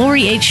Show with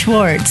Lori H.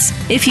 Schwartz.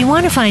 If you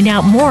want to find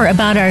out more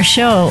about our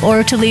show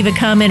or to leave a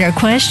comment or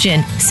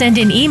question, send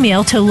an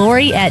email to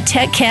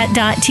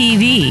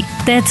lori@techcat.tv.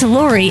 That's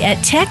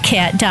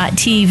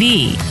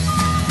lori@techcat.tv.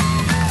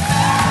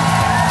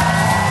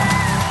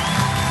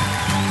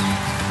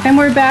 And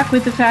we're back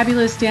with the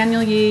fabulous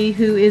Daniel Yee,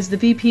 who is the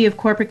VP of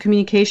Corporate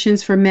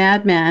Communications for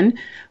MedMen,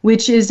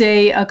 which is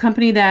a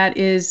company that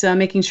is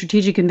making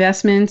strategic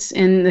investments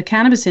in the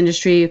cannabis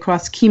industry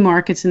across key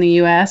markets in the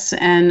U.S.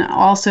 and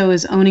also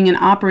is owning and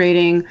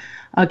operating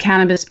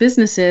cannabis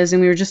businesses,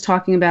 and we were just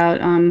talking about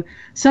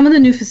some of the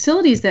new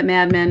facilities that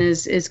MedMen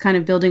is kind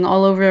of building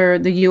all over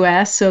the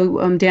U.S.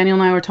 So Daniel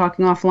and I were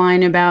talking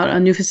offline about a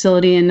new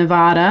facility in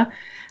Nevada.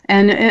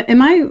 And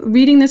am I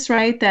reading this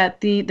right,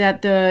 that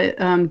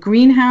the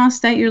greenhouse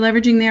that you're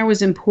leveraging there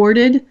was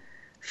imported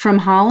from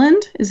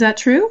Holland? Is that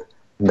true?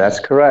 That's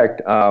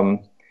correct.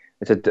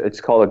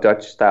 It's called a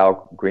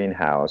Dutch-style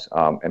greenhouse.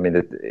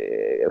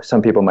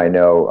 Some people might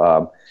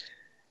know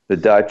the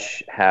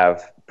Dutch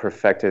have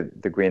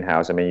perfected the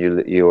greenhouse. I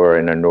mean, you are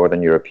in a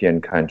northern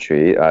European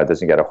country,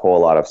 doesn't get a whole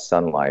lot of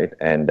sunlight,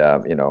 and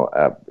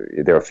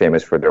they're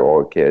famous for their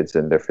orchids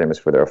and they're famous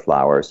for their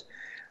flowers.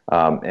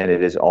 And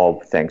it is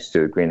all thanks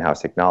to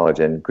greenhouse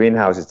technology. And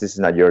greenhouses, this is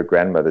not your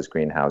grandmother's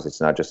greenhouse.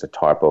 It's not just a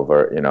tarp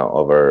over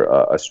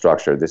a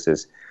structure. This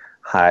is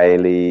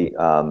highly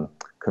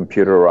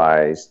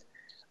computerized,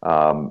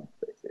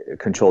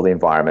 controlled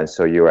environment.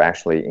 So you're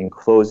actually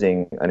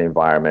enclosing an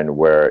environment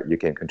where you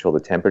can control the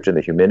temperature and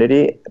the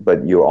humidity,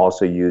 but you're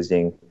also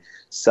using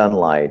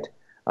sunlight,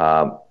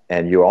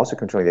 and you're also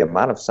controlling the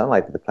amount of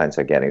sunlight that the plants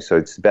are getting. So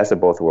it's the best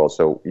of both worlds.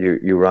 So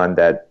you run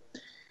that.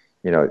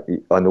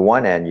 On the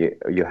one end,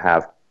 you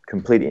have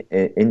complete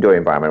indoor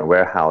environment,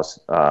 warehouse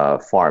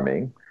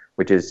farming,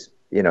 which is,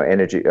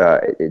 energy.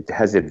 It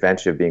has the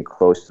advantage of being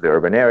close to the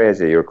urban areas.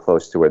 You're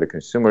close to where the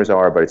consumers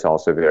are, but it's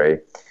also very,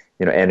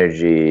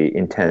 energy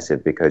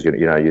intensive because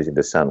you're not using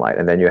the sunlight.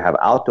 And then you have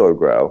outdoor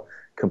grow,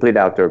 complete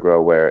outdoor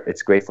grow, where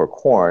it's great for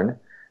corn,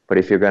 but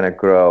if you're going to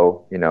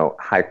grow,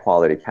 high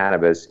quality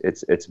cannabis,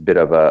 it's a bit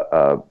of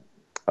a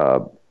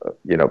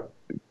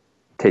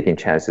taking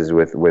chances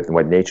with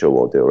what nature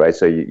will do, right?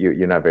 So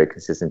you're not very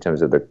consistent in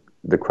terms of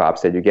the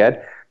crops that you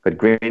get. But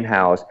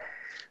greenhouse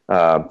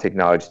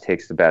technology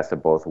takes the best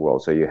of both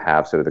worlds. So you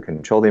have sort of the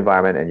controlled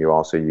environment, and you're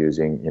also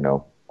using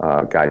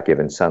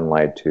God-given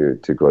sunlight to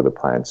grow the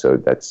plant. So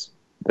that's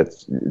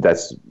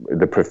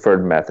the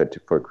preferred method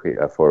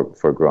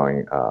for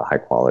growing high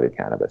quality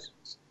cannabis.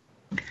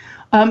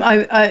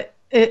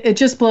 It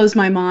just blows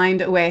my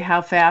mind away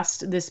how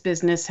fast this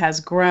business has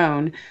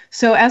grown.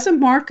 So as a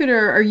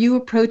marketer, are you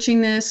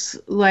approaching this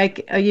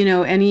like,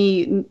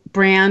 any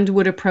brand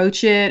would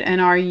approach it?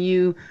 And are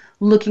you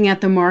looking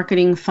at the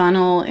marketing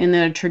funnel in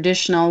a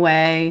traditional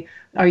way?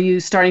 Are you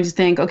starting to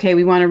think, okay,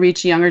 we want to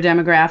reach younger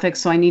demographics,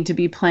 so I need to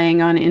be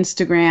playing on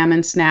Instagram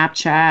and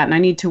Snapchat, and I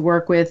need to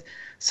work with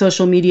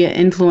social media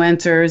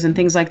influencers and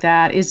things like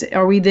that?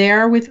 Are we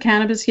there with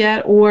cannabis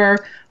yet? Or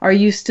are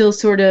you still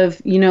sort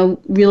of,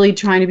 really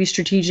trying to be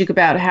strategic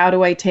about how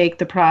do I take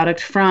the product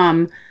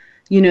from,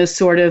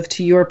 sort of,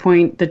 to your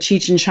point, the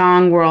Cheech and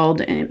Chong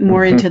world, and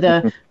more into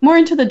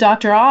the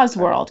Dr. Oz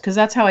world? Because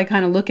that's how I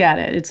kind of look at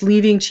it. It's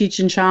leaving Cheech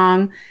and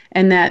Chong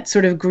and that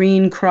sort of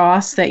green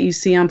cross that you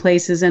see on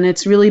places, and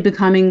it's really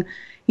becoming,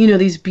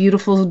 these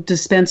beautiful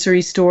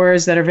dispensary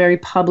stores that are very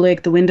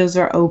public. The windows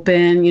are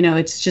open.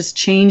 It's just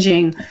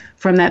changing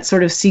from that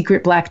sort of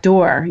secret black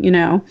door,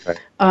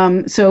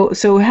 Right.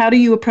 So how do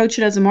you approach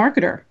it as a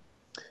marketer?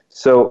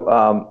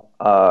 So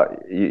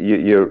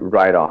you're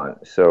right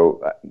on.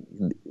 So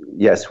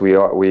yes, we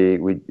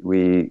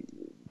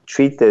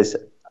treat this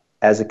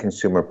as a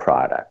consumer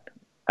product.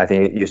 I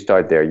think you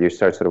start there. You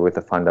start sort of with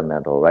the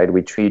fundamental, right?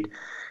 We treat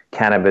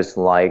cannabis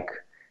like,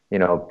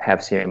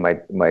 Pepsi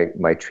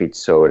might treat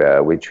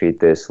soda. We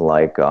treat this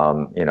like,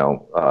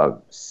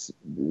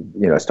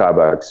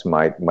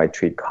 Starbucks might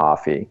treat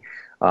coffee.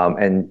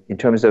 And in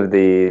terms of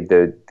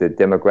the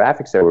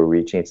demographics that we're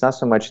reaching, it's not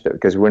so much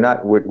because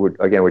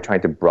we're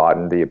trying to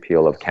broaden the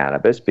appeal of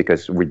cannabis,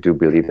 because we do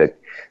believe that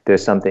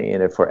there's something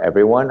in it for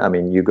everyone. I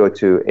mean, you go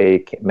to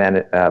a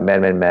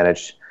MedMen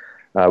managed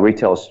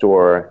retail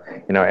store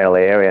in our LA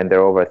area, and there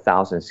are over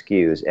 1,000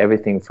 SKUs,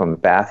 everything from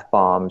bath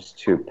bombs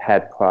to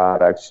pet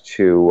products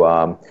to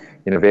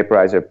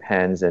vaporizer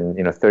pens, and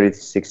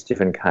 36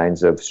 different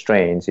kinds of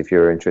strains if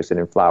you're interested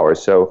in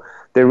flowers. So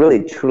there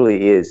really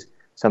truly is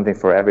something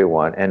for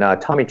everyone. And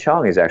Tommy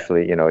Chong is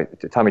actually,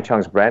 Tommy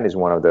Chong's brand is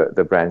one of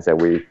the brands that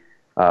we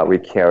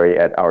carry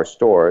at our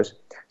stores.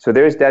 So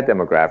there's that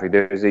demographic.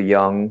 There's a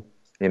young,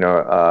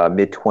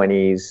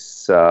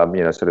 mid-20s,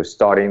 sort of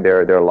starting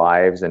their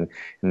lives, and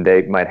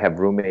they might have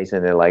roommates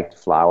and they like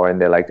flower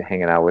and they like to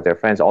hang out with their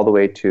friends, all the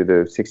way to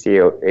the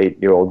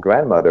 68-year-old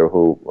grandmother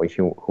who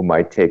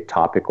might take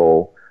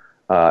topical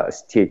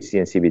THC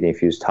and CBD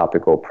infused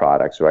topical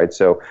products, right?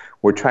 So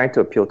we're trying to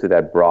appeal to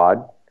that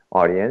broad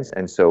audience,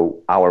 and so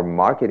our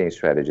marketing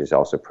strategy is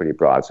also pretty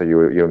broad. So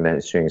you're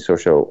mentioning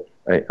social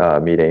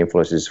media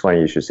influencers. It's funny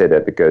you should say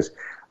that, because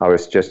I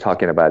was just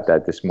talking about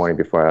that this morning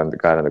before I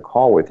got on the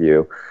call with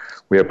you.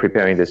 We are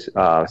preparing this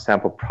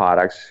sample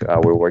products.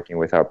 We're working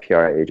with our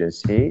PR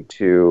agency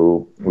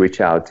to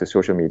reach out to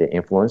social media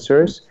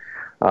influencers.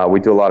 We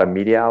do a lot of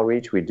media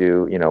outreach. We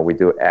do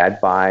ad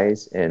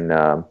buys in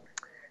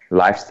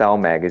lifestyle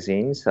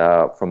magazines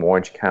from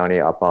Orange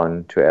County up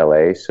on to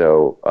LA.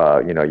 So,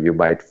 you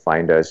might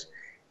find us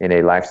in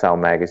a lifestyle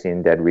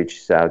magazine that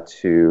reaches out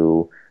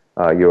to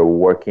your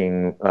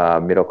working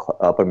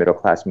upper middle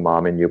class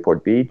mom in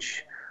Newport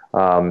Beach.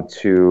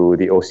 to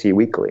the OC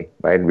Weekly,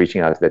 right?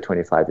 Reaching out to the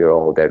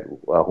 25-year-old that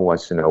who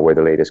wants to know where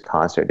the latest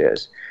concert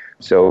is.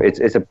 So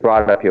it's a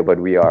broad appeal, but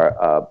we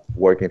are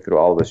working through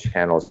all those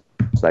channels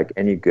like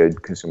any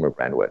good consumer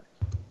brand would.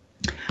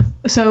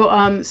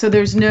 So, so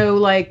there's no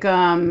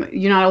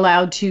you're not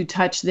allowed to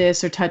touch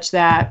this or touch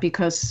that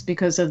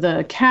because of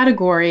the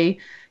category.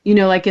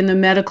 Like in the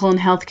medical and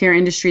healthcare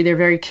industry, they're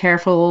very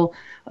careful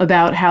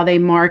about how they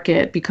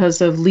market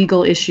because of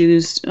legal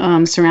issues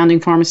surrounding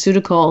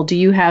pharmaceutical. Do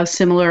you have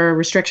similar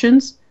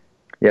restrictions?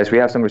 Yes, we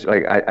have some.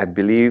 I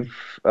believe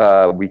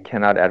we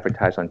cannot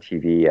advertise on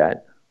TV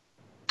yet.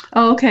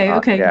 Oh, okay,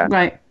 Yeah.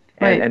 right.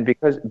 And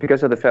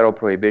because of the federal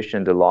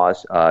prohibition, the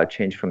laws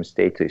change from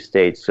state to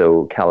state.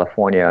 So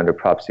California under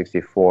Prop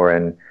 64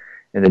 and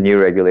the new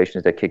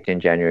regulations that kicked in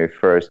January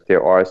 1st,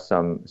 there are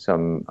some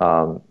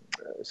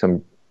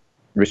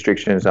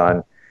restrictions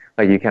on,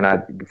 like you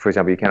cannot, for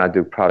example, you cannot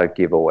do product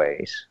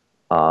giveaways.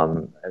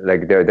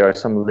 Like there are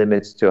some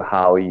limits to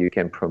how you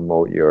can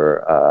promote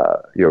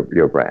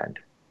your brand.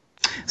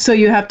 So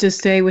you have to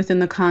stay within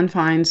the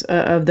confines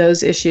of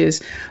those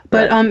issues.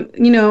 But,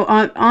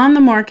 Right. On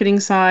the marketing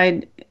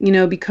side,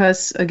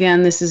 because,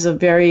 again, this is a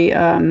very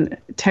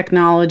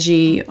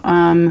technology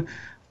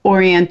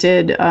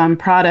oriented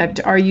product,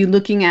 are you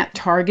looking at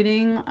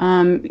targeting?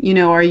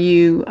 Are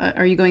you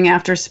going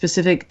after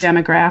specific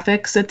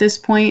demographics at this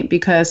point?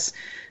 Because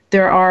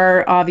there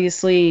are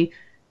obviously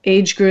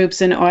age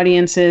groups and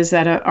audiences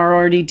that are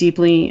already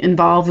deeply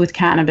involved with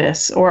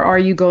cannabis, or are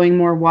you going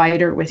more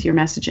wider with your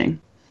messaging?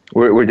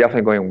 We're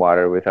definitely going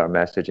wider with our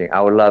messaging. I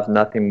would love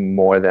nothing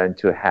more than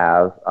to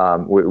have,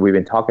 we've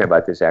been talking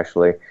about this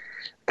actually,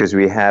 because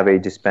we have a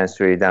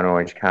dispensary down in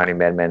Orange County,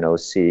 MedMen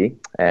OC.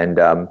 And,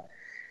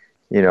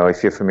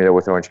 if you're familiar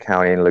with Orange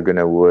County and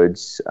Laguna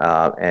Woods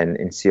and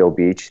in Seal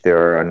Beach, there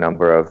are a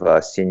number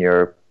of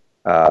senior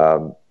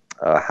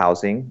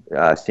housing,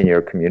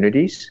 senior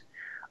communities.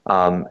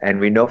 And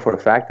we know for a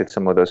fact that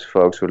some of those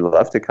folks would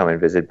love to come and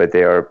visit, but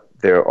they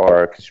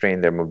are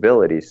constrained their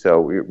mobility. So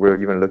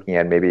we're even looking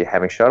at maybe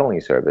having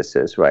shuttling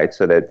services, right?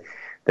 So that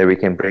we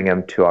can bring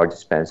them to our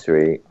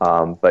dispensary.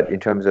 But in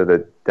terms of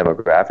the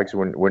demographics,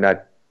 we're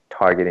not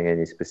targeting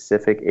any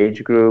specific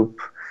age group,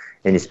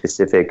 any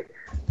specific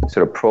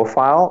sort of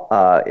profile.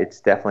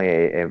 It's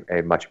definitely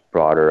a much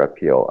broader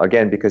appeal.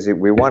 Again, because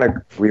we want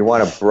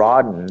to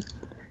broaden.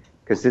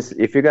 Because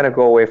if you're going to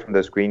go away from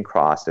those green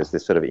crosses,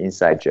 this sort of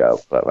inside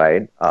joke,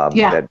 right?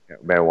 That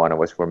marijuana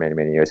was for many,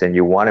 many years, and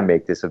you want to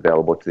make this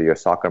available to your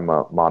soccer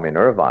mom in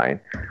Irvine,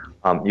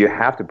 you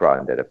have to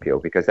broaden that appeal,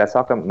 because that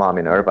soccer mom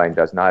in Irvine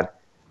does not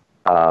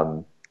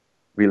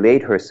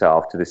relate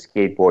herself to the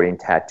skateboarding,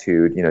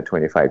 tattooed,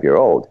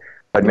 25-year-old.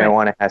 But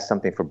marijuana has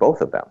something for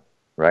both of them,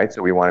 right?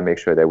 So we want to make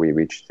sure that we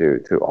reach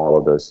to all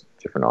of those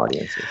different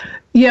audiences.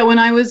 Yeah, when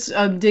I was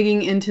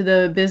digging into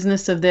the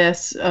business of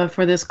this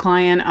for this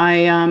client,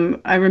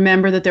 I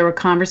remember that there were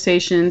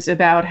conversations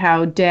about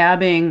how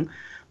dabbing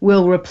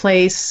will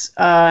replace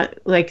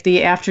like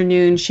the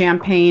afternoon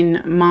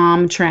champagne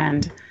mom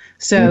trend.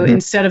 So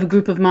instead of a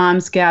group of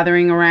moms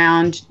gathering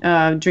around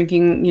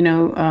drinking,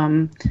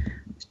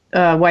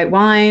 white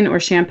wine or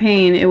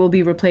champagne, it will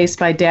be replaced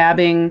by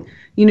dabbing,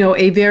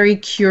 a very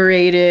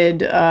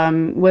curated,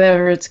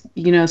 whether it's,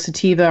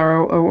 sativa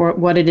or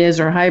what it is,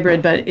 or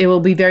hybrid, but it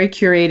will be very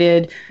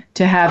curated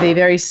to have a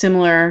very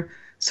similar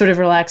sort of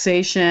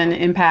relaxation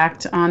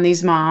impact on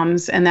these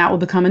moms, and that will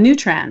become a new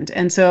trend.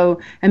 And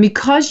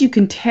because you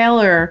can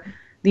tailor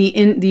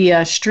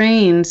the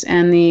strains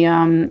and the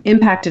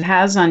impact it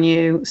has on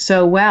you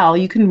so well,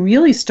 you can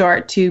really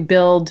start to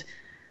build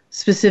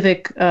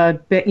specific,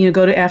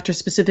 go after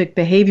specific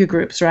behavior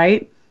groups,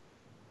 right?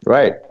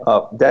 Right.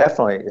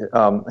 Definitely.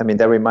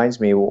 That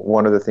reminds me,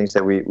 one of the things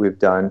that we've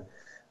done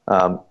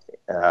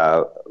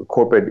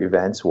corporate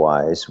events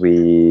wise,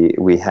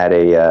 we had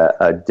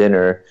a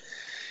dinner,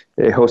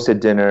 a hosted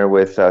dinner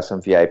with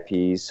some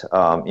VIPs,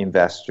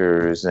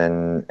 investors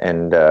and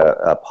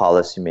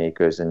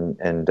policymakers,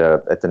 and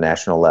at the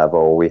national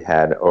level, we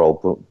had Earl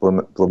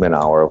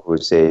Blumenauer,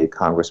 who's a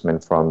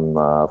congressman from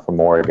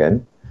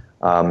Oregon,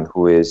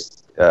 who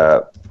is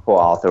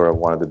co-author of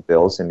one of the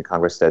bills in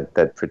Congress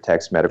that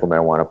protects medical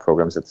marijuana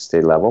programs at the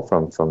state level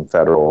from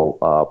federal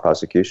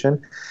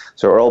prosecution.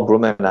 So Earl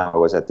Blumenauer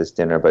was at this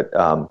dinner, but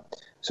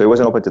so it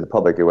wasn't open to the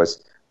public. It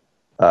was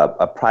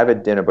a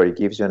private dinner, but it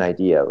gives you an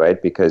idea, right?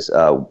 Because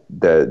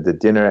the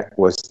dinner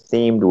was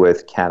themed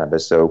with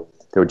cannabis. So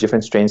there were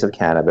different strains of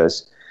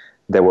cannabis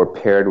that were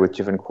paired with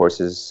different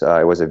courses.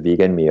 It was a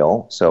vegan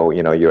meal. So,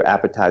 your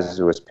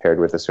appetizer was paired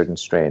with a certain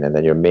strain, and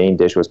then your main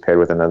dish was paired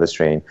with another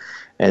strain.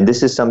 And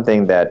this is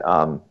something that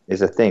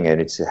is a thing,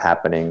 and it's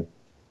happening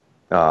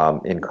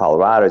in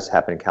Colorado. It's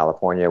happening in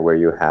California, where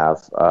you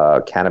have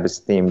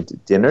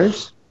cannabis-themed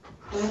dinners,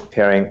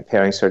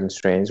 pairing certain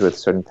strains with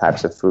certain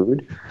types of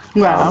food.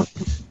 Wow.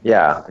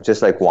 Yeah,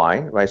 just like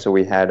wine, right? So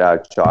we had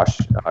Josh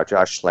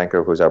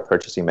Schlenker, who's our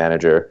purchasing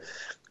manager,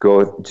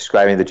 go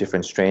describing the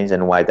different strains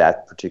and why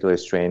that particular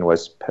strain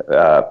was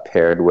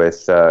paired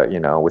with,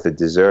 with a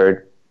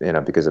dessert,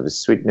 because of the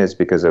sweetness,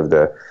 because of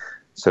the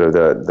sort of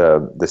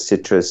the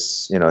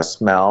citrus,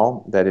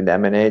 smell that it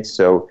emanates.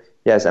 So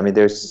yes, I mean,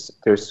 there's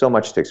so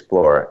much to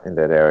explore in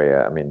that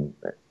area. I mean,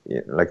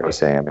 like I was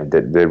saying, I mean,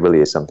 there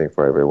really is something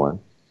for everyone.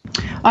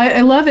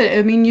 I love it.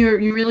 I mean, you're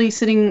really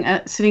sitting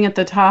at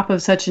the top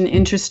of such an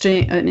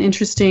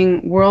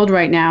interesting world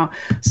right now.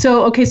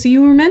 So, okay, so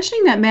you were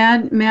mentioning that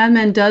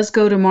MedMen does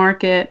go to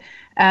market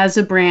as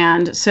a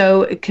brand.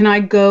 So, can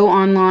I go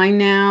online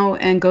now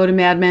and go to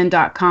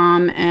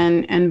medmen.com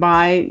and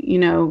buy,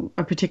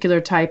 a particular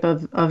type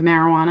of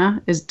marijuana?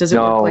 Does it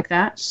work like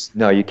that?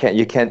 No, you can't.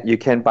 You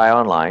can buy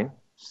online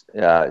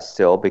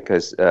still,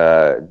 because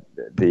there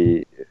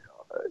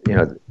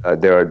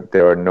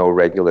are no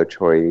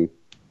regulatory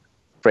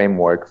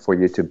framework for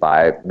you to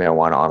buy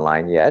marijuana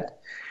online yet.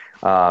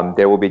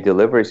 There will be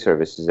delivery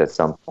services at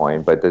some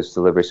point, but those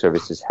delivery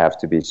services have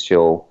to be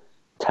still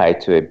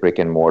tied to a brick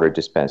and mortar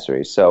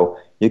dispensary. So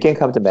you can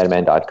come to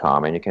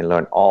medmen.com and you can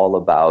learn all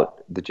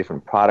about the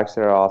different products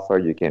that are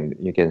offered. You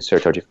can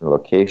search our different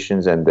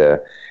locations and the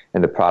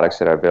products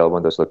that are available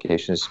in those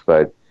locations.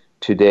 But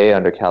today,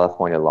 under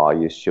California law,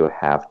 you still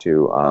have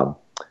to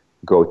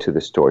go to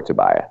the store to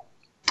buy it.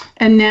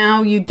 And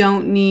now you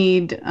don't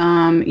need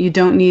the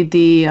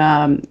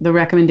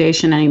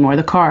recommendation anymore,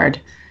 the card.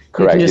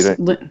 Correct.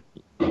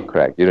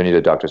 Correct. You don't need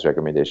a doctor's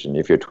recommendation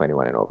if you're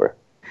 21 and over.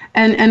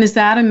 And is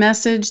that a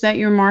message that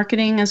you're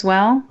marketing as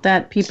well,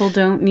 that people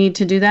don't need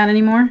to do that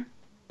anymore?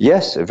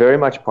 Yes, very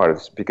much part of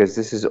this, because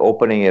this is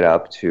opening it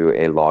up to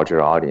a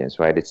larger audience,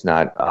 right? It's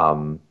not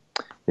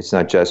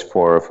just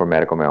for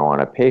medical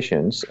marijuana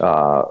patients.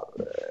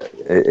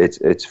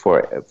 It's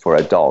for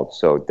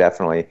adults. So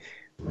definitely,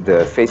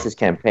 the Faces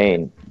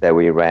campaign that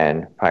we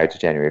ran prior to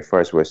January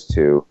 1st was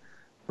to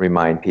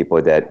remind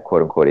people that,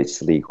 quote unquote,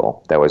 it's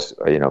legal. That was,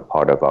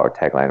 part of our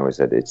tagline was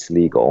that it's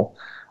legal,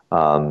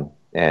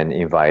 and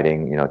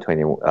inviting,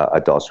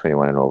 adults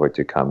 21 and over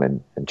to come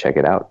and check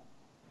it out.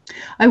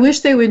 I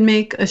wish they would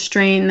make a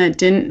strain that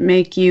didn't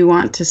make you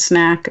want to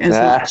snack as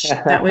much.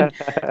 That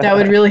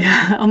would really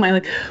help my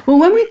life. Well,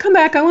 when we come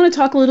back, I want to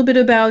talk a little bit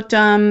about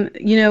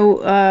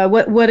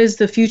what is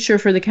the future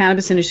for the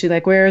cannabis industry?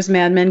 Like, where is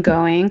MedMen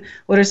going?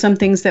 What are some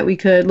things that we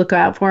could look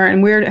out for?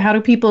 And how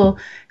do people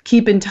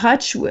keep in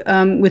touch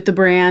with the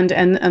brand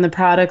and the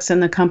products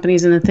and the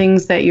companies and the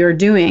things that you're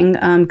doing?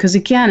 Because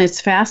again,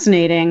 it's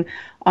fascinating.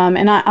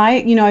 And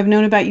I've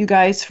known about you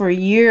guys for a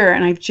year,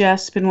 and I've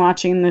just been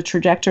watching the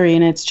trajectory,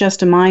 and it's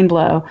just a mind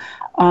blow.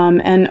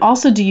 And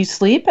also, do you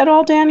sleep at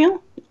all,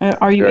 Daniel?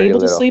 Are you able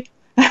to sleep?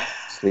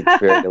 Sleep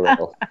very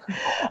little.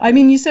 I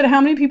mean, you said, how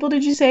many people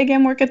did you say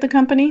again work at the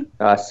company?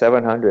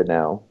 700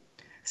 now.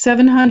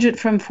 700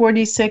 from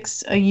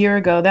 46 a year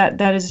ago.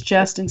 That is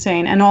just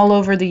insane. And all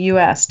over the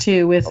U.S.,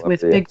 too, with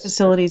big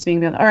facilities being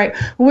built. All right.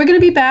 Well, we're going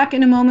to be back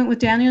in a moment with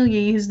Daniel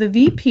Yee. He's the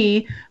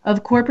VP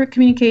of Corporate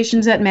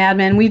Communications at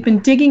MedMen. We've been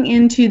digging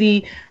into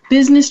the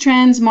business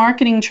trends,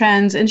 marketing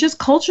trends, and just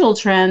cultural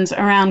trends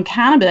around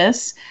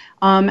cannabis,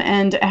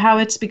 and how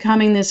it's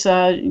becoming this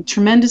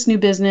tremendous new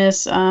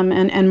business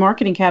and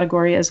marketing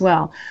category as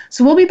well.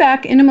 So we'll be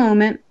back in a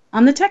moment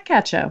on the Tech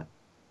Cat Show.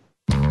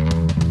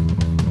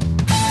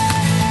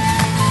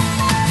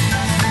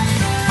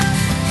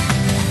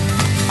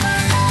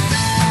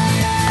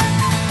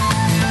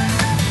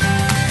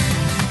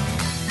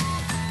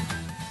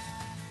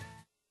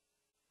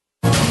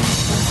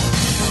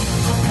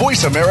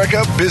 Voice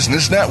America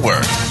Business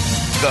Network,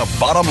 the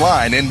bottom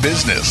line in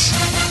business.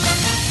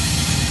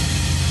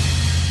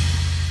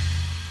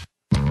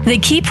 The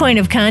key point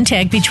of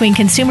contact between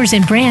consumers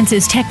and brands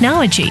is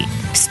technology.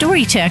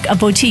 StoryTech, a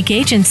boutique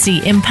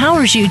agency,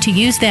 empowers you to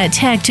use that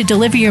tech to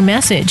deliver your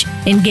message,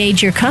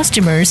 engage your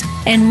customers,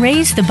 and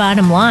raise the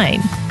bottom line.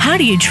 How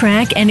do you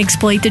track and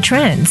exploit the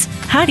trends?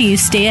 How do you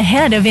stay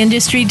ahead of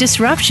industry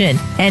disruption?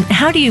 And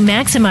how do you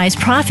maximize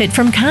profit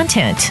from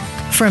content?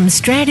 From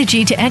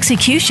strategy to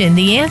execution,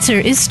 the answer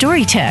is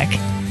StoryTech.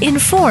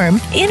 Inform,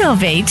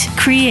 innovate,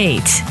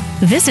 create.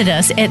 Visit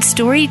us at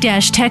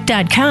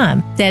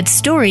story-tech.com. That's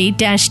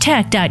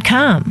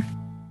story-tech.com.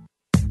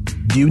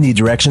 Do you need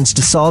directions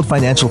to solid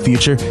financial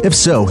future? If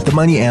so, The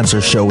Money Answer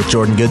Show with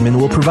Jordan Goodman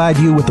will provide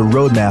you with a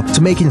roadmap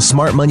to making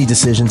smart money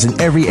decisions in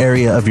every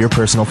area of your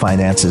personal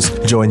finances.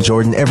 Join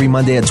Jordan every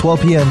Monday at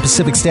 12 p.m.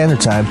 Pacific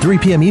Standard Time, 3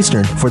 p.m.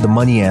 Eastern for The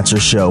Money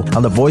Answer Show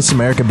on the Voice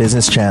America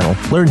Business Channel.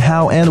 Learn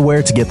how and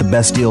where to get the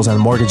best deals on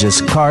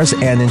mortgages, cars,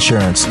 and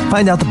insurance.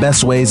 Find out the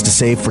best ways to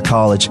save for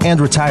college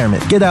and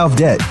retirement. Get out of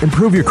debt,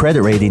 improve your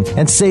credit rating,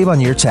 and save on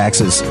your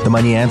taxes. The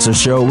Money Answer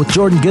Show with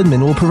Jordan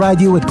Goodman will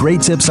provide you with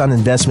great tips on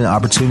investment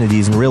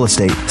opportunities in real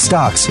estate,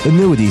 stocks,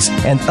 annuities,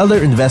 and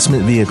other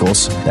investment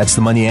vehicles. That's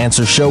the Money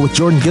Answer Show with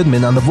Jordan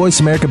Goodman on the Voice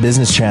America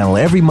Business Channel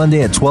every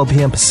Monday at 12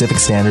 p.m. Pacific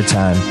Standard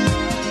Time.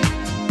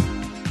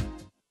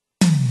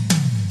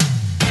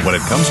 When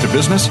it comes to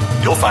business,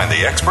 you'll find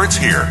the experts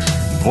here.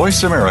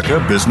 Voice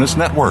America Business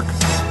Network.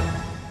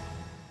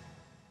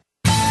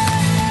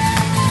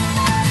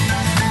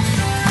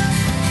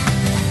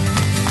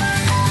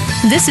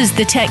 This is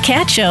the Tech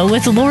Cat Show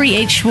with Lori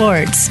H.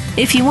 Schwartz.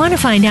 If you want to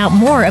find out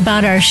more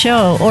about our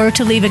show or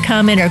to leave a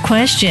comment or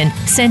question,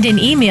 send an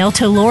email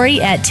to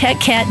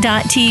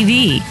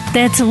Lori@techcat.tv.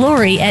 That's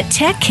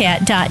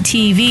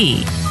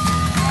Lori@techcat.tv.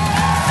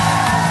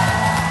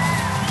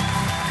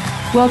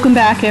 Welcome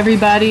back,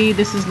 everybody.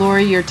 This is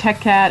Lori, your Tech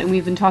Cat, and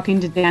we've been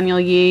talking to Daniel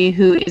Yee,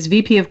 who is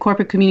VP of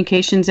Corporate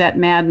Communications at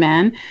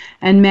MedMen.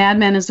 And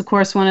MedMen is, of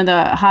course, one of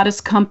the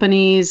hottest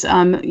companies,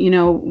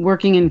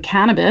 working in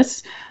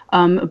cannabis,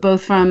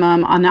 both from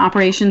an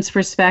operations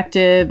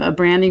perspective, a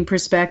branding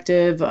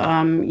perspective,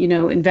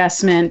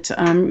 investment,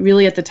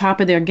 really at the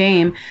top of their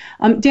game.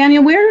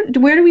 Daniel, where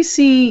do we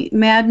see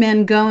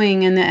MedMen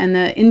going and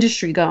the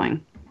industry going?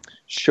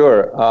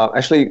 Sure.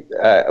 Actually,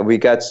 we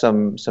got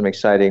some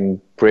exciting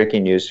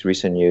breaking news,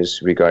 recent news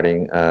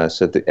regarding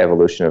the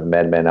evolution of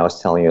MedMen. I was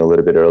telling you a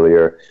little bit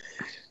earlier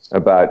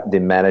about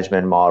the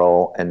management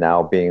model and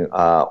now being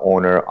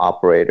owner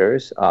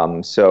operators.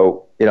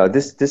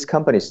 This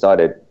company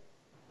started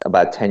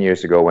about 10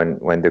 years ago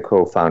when the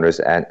co-founders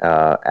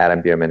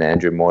Adam Bierman and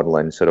Andrew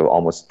Mortland sort of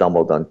almost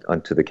stumbled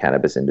onto the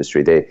cannabis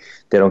industry. They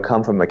don't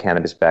come from a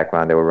cannabis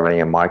background. They were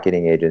running a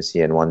marketing agency,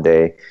 and one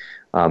day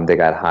they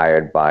got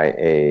hired by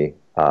a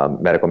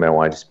medical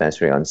marijuana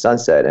dispensary on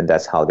Sunset, and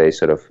that's how they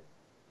sort of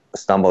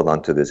stumbled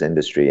onto this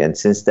industry. And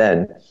since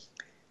then,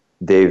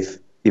 they've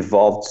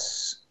evolved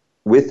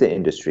with the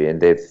industry, and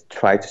they've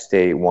tried to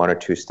stay one or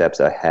two steps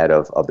ahead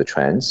of the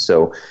trends.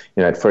 So,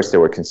 at first they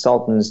were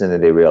consultants, and then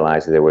they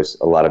realized that there was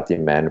a lot of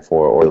demand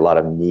for, or a lot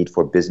of need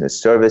for, business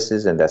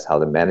services, and that's how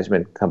the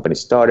management company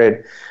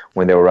started.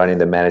 When they were running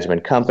the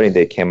management company,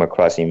 they came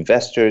across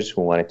investors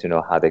who wanted to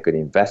know how they could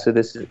invest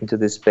into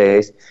this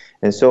space.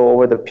 And so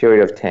over the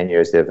period of 10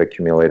 years, they've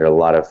accumulated a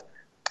lot of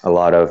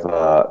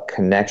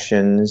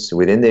connections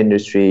within the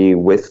industry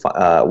with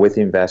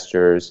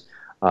investors.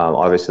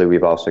 Obviously,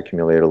 we've also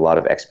accumulated a lot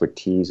of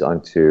expertise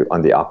on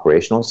the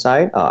operational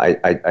side.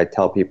 I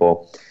tell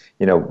people,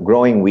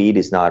 growing weed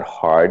is not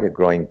hard.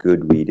 Growing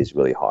good weed is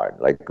really hard.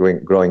 Like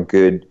growing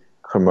good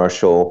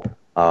commercial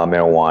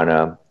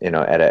marijuana,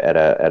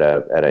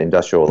 at an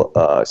industrial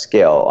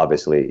scale,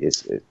 obviously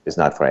is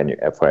not for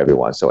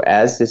everyone. So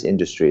as this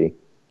industry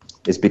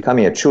is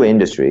becoming a true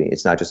industry,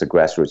 it's not just a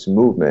grassroots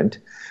movement.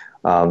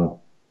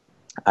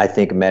 I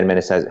think MedMen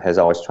has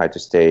always tried to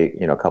stay,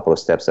 a couple of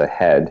steps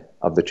ahead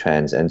of the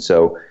trends. And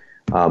so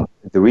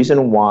the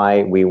reason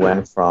why we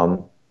went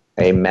from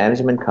a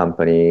management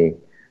company,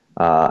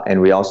 and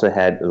we also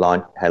had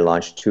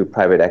launched 2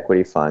 private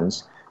equity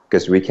funds,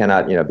 because we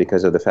cannot,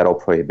 because of the federal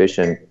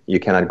prohibition, you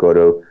cannot go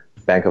to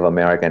Bank of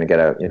America and get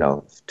a,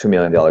 $2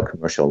 million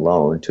commercial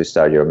loan to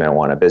start your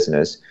marijuana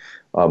business.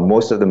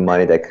 Most of the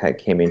money that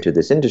came into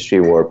this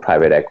industry were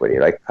private equity,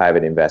 like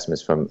private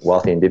investments from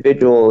wealthy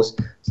individuals,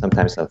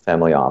 sometimes some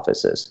family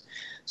offices.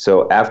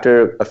 So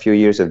after a few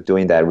years of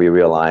doing that, we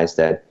realized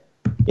that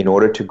in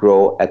order to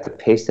grow at the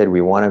pace that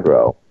we want to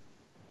grow,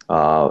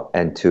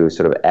 and to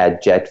sort of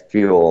add jet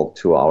fuel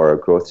to our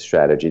growth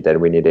strategy, that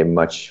we need a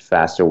much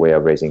faster way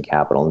of raising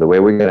capital. And the way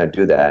we're going to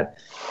do that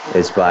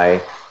is by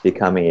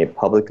becoming a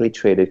publicly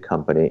traded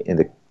company in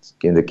the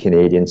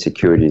Canadian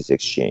Securities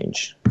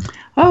Exchange.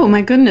 Oh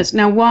my goodness!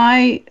 Now,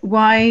 why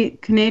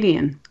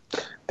Canadian?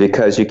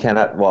 Because you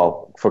cannot.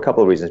 Well, for a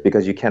couple of reasons.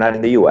 Because you cannot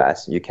in the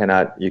U.S. You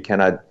cannot.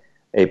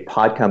 A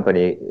pod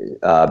company,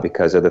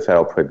 because of the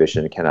federal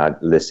prohibition, cannot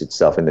list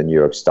itself in the New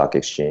York Stock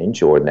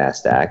Exchange or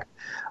NASDAQ.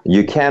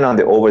 You can on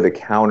the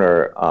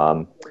over-the-counter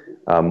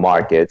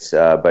markets,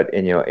 but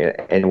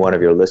in one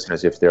of your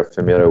listeners, if they're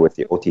familiar with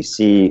the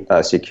OTC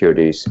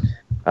securities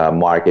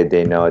market,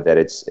 they know that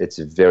it's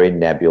very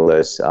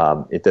nebulous.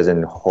 It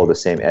doesn't hold the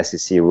same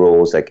SEC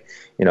rules. Like,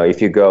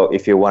 if you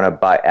want to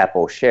buy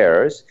Apple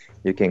shares,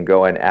 you can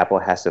go, and Apple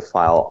has to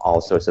file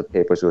all sorts of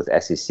papers with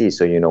SEC,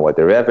 so you know what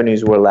the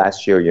revenues were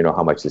last year, you know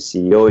how much the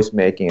CEO is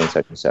making, and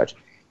such and such.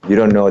 You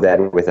don't know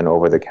that with an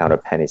over-the-counter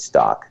penny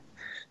stock.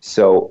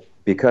 So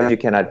because you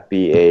cannot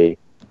be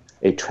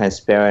a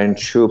transparent,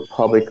 true,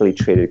 publicly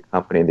traded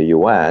company in the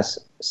U.S.,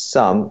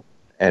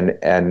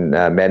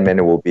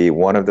 MedMen will be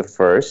one of the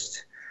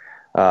first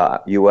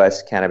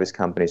U.S. cannabis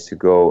companies to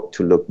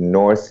look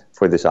north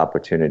for this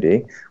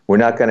opportunity. We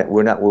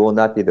will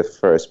not be the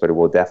first, but it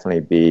will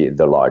definitely be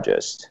the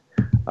largest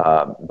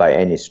by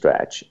any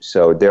stretch.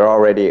 So there are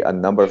already a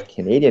number of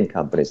Canadian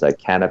companies like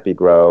Canopy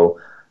Grow,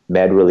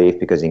 MedRelief,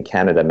 because in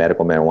Canada,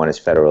 medical marijuana is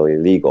federally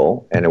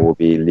legal, and it will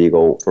be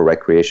legal for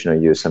recreational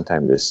use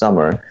sometime this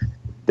summer.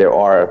 There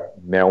are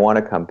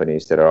marijuana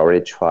companies that are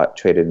already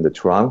traded in the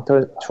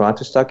Toronto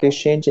Stock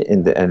Exchange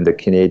and the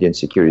Canadian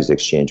Securities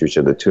Exchange, which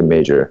are the 2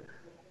 major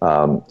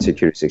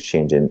securities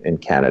exchange in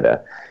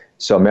Canada.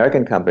 So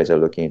American companies are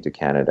looking into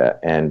Canada,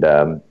 and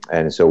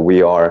so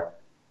we are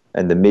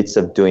in the midst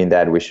of doing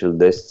that. We should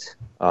list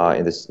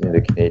in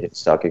the Canadian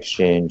Stock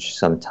Exchange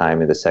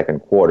sometime in the second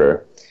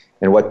quarter.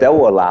 And what that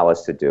will allow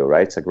us to do,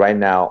 right? It's like right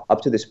now, up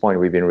to this point,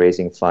 we've been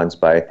raising funds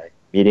by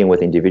meeting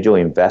with individual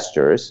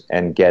investors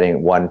and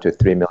getting $1 to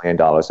 $3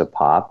 million a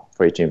pop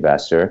for each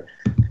investor.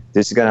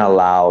 This is going to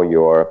allow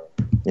your,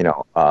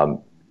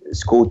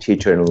 school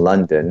teacher in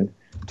London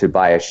to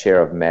buy a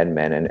share of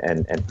MedMen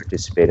and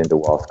participate in the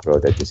wealth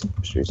growth that this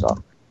industry is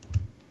offering.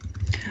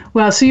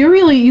 Wow, so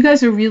you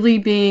guys are really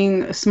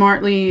being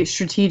smartly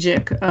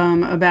strategic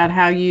about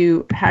how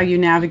you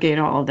navigate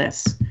all of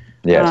this.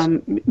 Yes.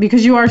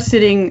 Because you are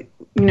sitting,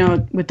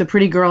 with the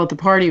pretty girl at the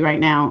party right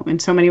now in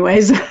so many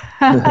ways.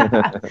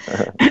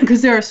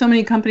 Because there are so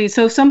many companies.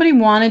 So if somebody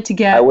wanted to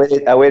get... I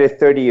waited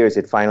 30 years.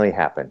 It finally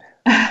happened.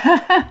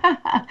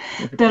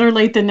 Better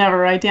late than never,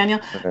 right, Daniel?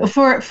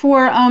 Okay.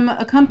 For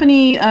a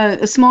company,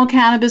 a small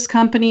cannabis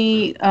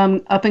company,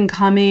 up and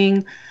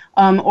coming,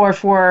 or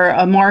for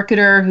a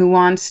marketer who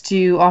wants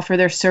to offer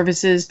their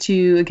services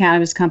to a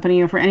cannabis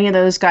company, or for any of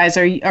those guys,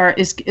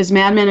 is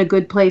MedMen a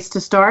good place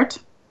to start?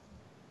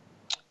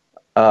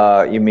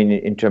 You mean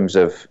in terms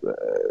of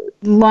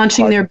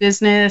launching their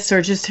business,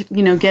 or just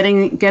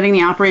getting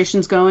the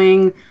operations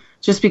going,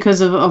 just because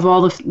of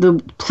all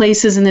the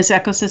places in this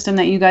ecosystem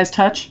that you guys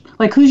touch?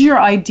 Like, who's your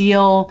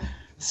ideal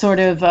sort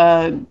of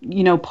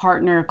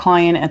partner,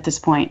 client at this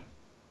point?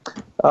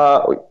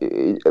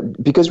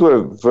 Because we're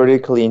a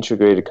vertically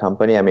integrated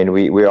company, I mean,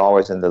 we're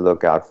always on the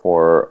lookout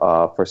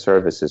for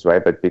services,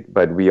 right? But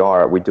we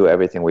do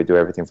everything. We do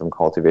everything from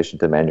cultivation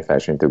to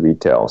manufacturing to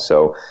retail.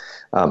 So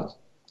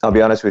I'll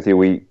be honest with you,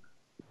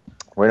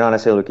 we're not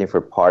necessarily looking for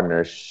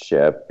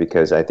partnership,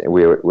 because I think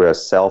we're a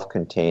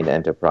self-contained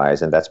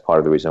enterprise, and that's part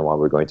of the reason why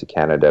we're going to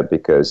Canada,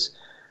 because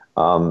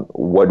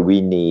what we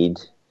need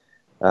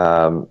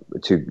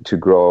to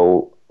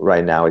grow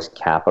right now is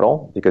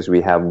capital, because we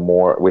have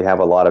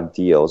a lot of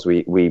deals.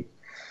 We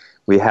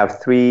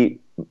have three,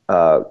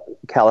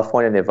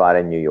 California, Nevada,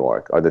 and New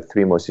York are the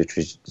three most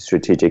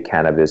strategic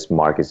cannabis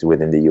markets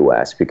within the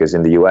U.S. Because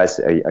in the U.S.,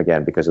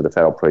 again, because of the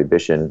federal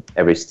prohibition,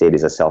 every state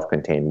is a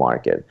self-contained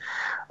market.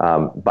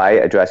 By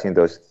addressing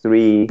those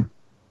three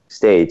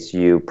states,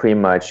 you pretty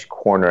much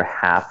corner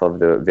half of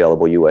the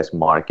available U.S.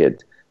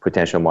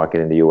 potential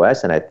market in the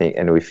U.S.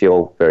 And we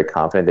feel very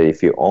confident that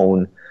if you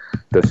own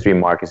those three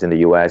markets in the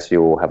U.S.,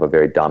 you will have a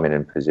very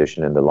dominant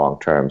position in the long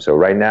term. So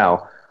right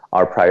now,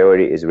 our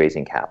priority is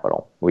raising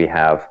capital. We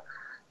have,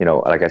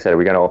 like I said,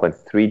 we're going to open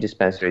 3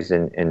 dispensaries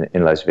in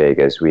Las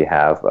Vegas. We're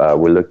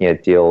looking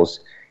at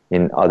deals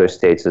in other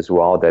states as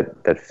well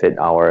that fit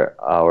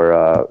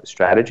our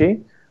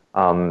strategy.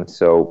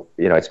 So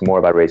it's more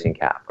about raising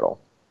capital.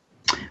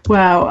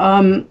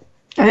 Wow.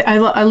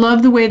 I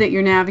love the way that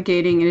you're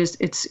navigating.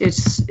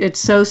 It's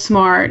so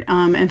smart,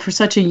 and for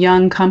such a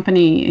young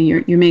company,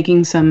 you're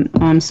making some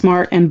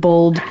smart and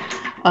bold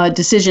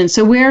decisions.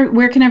 So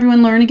where can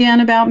everyone learn again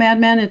about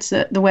MedMen? It's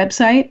the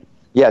website.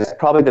 Yes,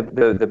 probably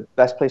the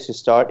best place to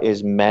start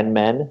is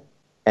MedMen,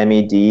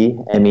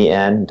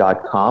 MEDMEN.com.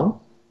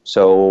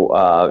 So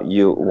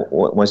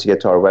once you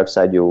get to our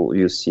website,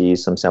 you'll see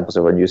some samples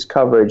of our news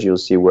coverage. You'll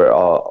see where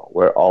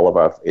all of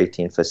our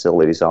 18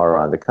 facilities are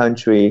around the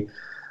country.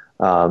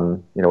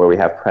 Where we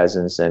have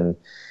presence, and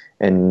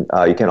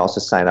you can also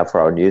sign up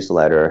for our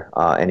newsletter.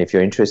 And if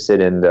you're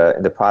interested in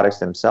the products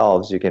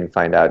themselves, you can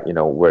find out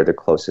where the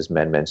closest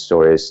MedMen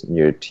store is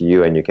near to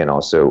you, and you can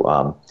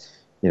also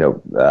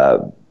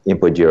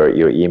input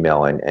your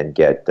email and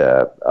get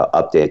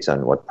updates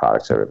on what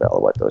products are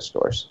available at those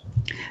stores.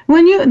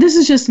 This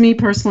is just me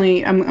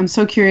personally, I'm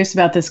so curious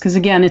about this, because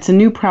again, it's a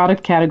new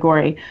product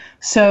category.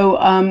 So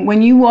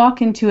when you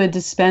walk into a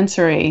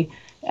dispensary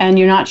and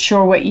you're not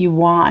sure what you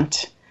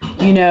want,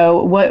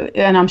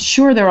 and I'm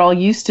sure they're all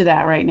used to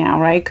that right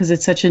now, right? Because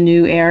it's such a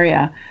new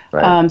area.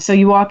 Right. So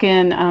you walk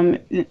in,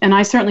 and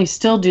I certainly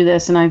still do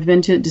this, and I've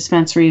been to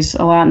dispensaries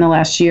a lot in the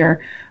last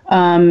year.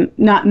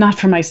 Not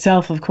for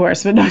myself, of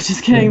course, but no,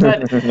 just kidding.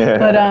 But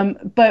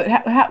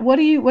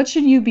what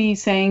should you be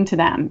saying to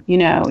them?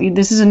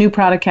 This is a new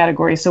product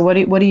category. So what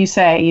do you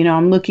say?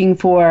 I'm looking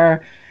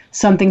for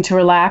something to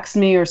relax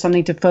me or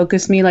something to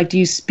focus me. Like, do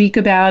you speak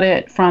about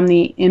it from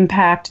the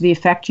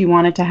effect you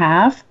want it to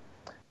have?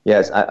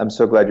 Yes, I'm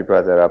so glad you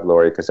brought that up,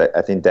 Lori, because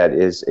I think that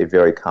is a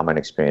very common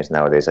experience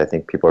nowadays. I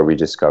think people are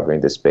rediscovering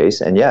the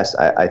space. And yes,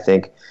 I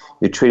think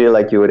you treat it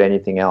like you would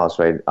anything else,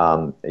 right?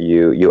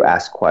 You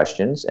ask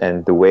questions,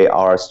 and the way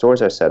our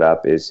stores are set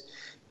up is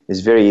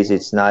very easy.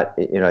 It's not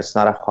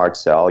a hard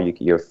sell.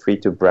 You're free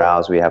to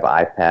browse. We have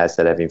iPads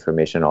that have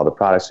information on all the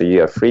products, so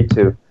you are free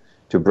to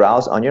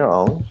browse on your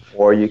own,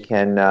 or you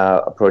can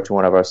approach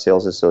one of our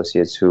sales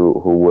associates who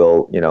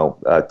will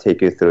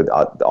take you through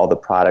all the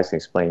products and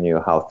explain to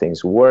you how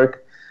things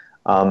work.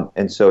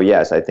 And so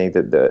yes, I think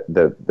that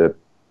the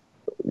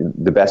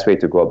best way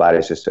to go about it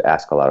is just to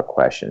ask a lot of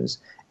questions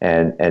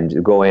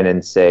and go in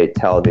and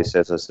tell the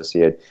sales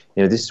associate,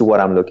 this is what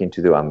I'm looking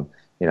to do. I'm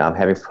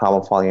having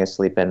problem falling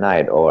asleep at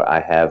night, or I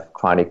have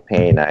chronic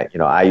pain.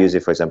 I use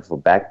it, for example, for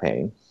back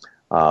pain.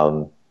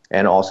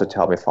 And also to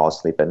help me fall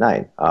asleep at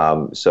night.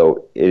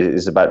 So it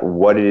is about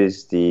what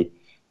is the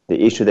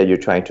issue that you're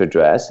trying to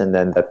address, and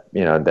then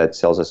that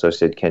sales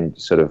associate can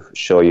sort of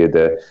show you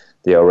the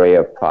array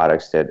of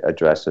products that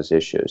address those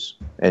issues.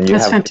 And you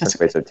have different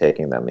ways of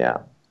taking them, yeah.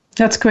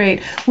 That's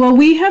great. Well,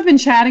 we have been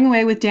chatting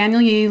away with Daniel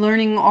Yee,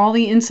 learning all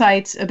the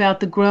insights about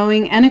the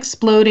growing and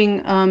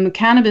exploding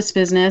cannabis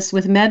business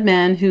with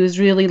MedMen, who is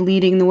really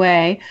leading the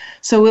way.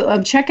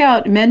 So check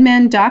out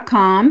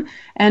medmen.com,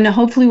 and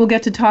hopefully we'll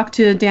get to talk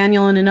to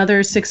Daniel in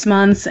another 6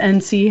 months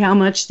and see how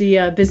much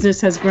the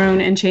business has grown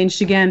and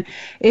changed again,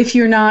 if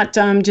you're not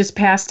just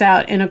passed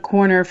out in a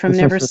corner from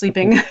never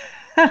sleeping.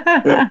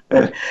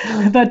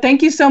 But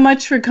thank you so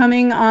much for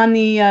coming on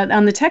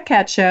the Tech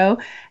Cat Show,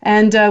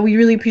 and we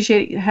really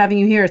appreciate having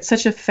you here. It's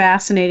such a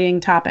fascinating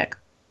topic.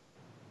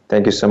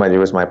 Thank you so much. It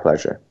was my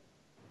pleasure.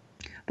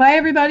 Bye,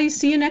 everybody.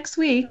 See you next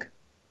week.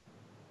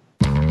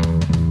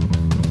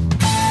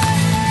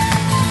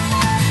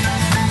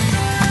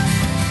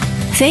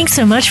 Thanks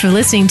so much for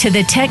listening to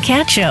the Tech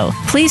Cat Show.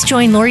 Please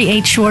join Lori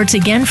H. Schwartz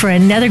again for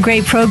another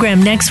great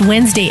program next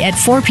Wednesday at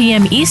 4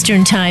 p.m.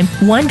 Eastern Time,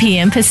 1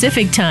 p.m.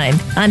 Pacific Time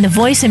on the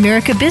Voice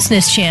America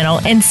Business Channel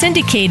and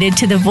syndicated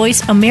to the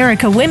Voice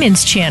America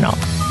Women's Channel.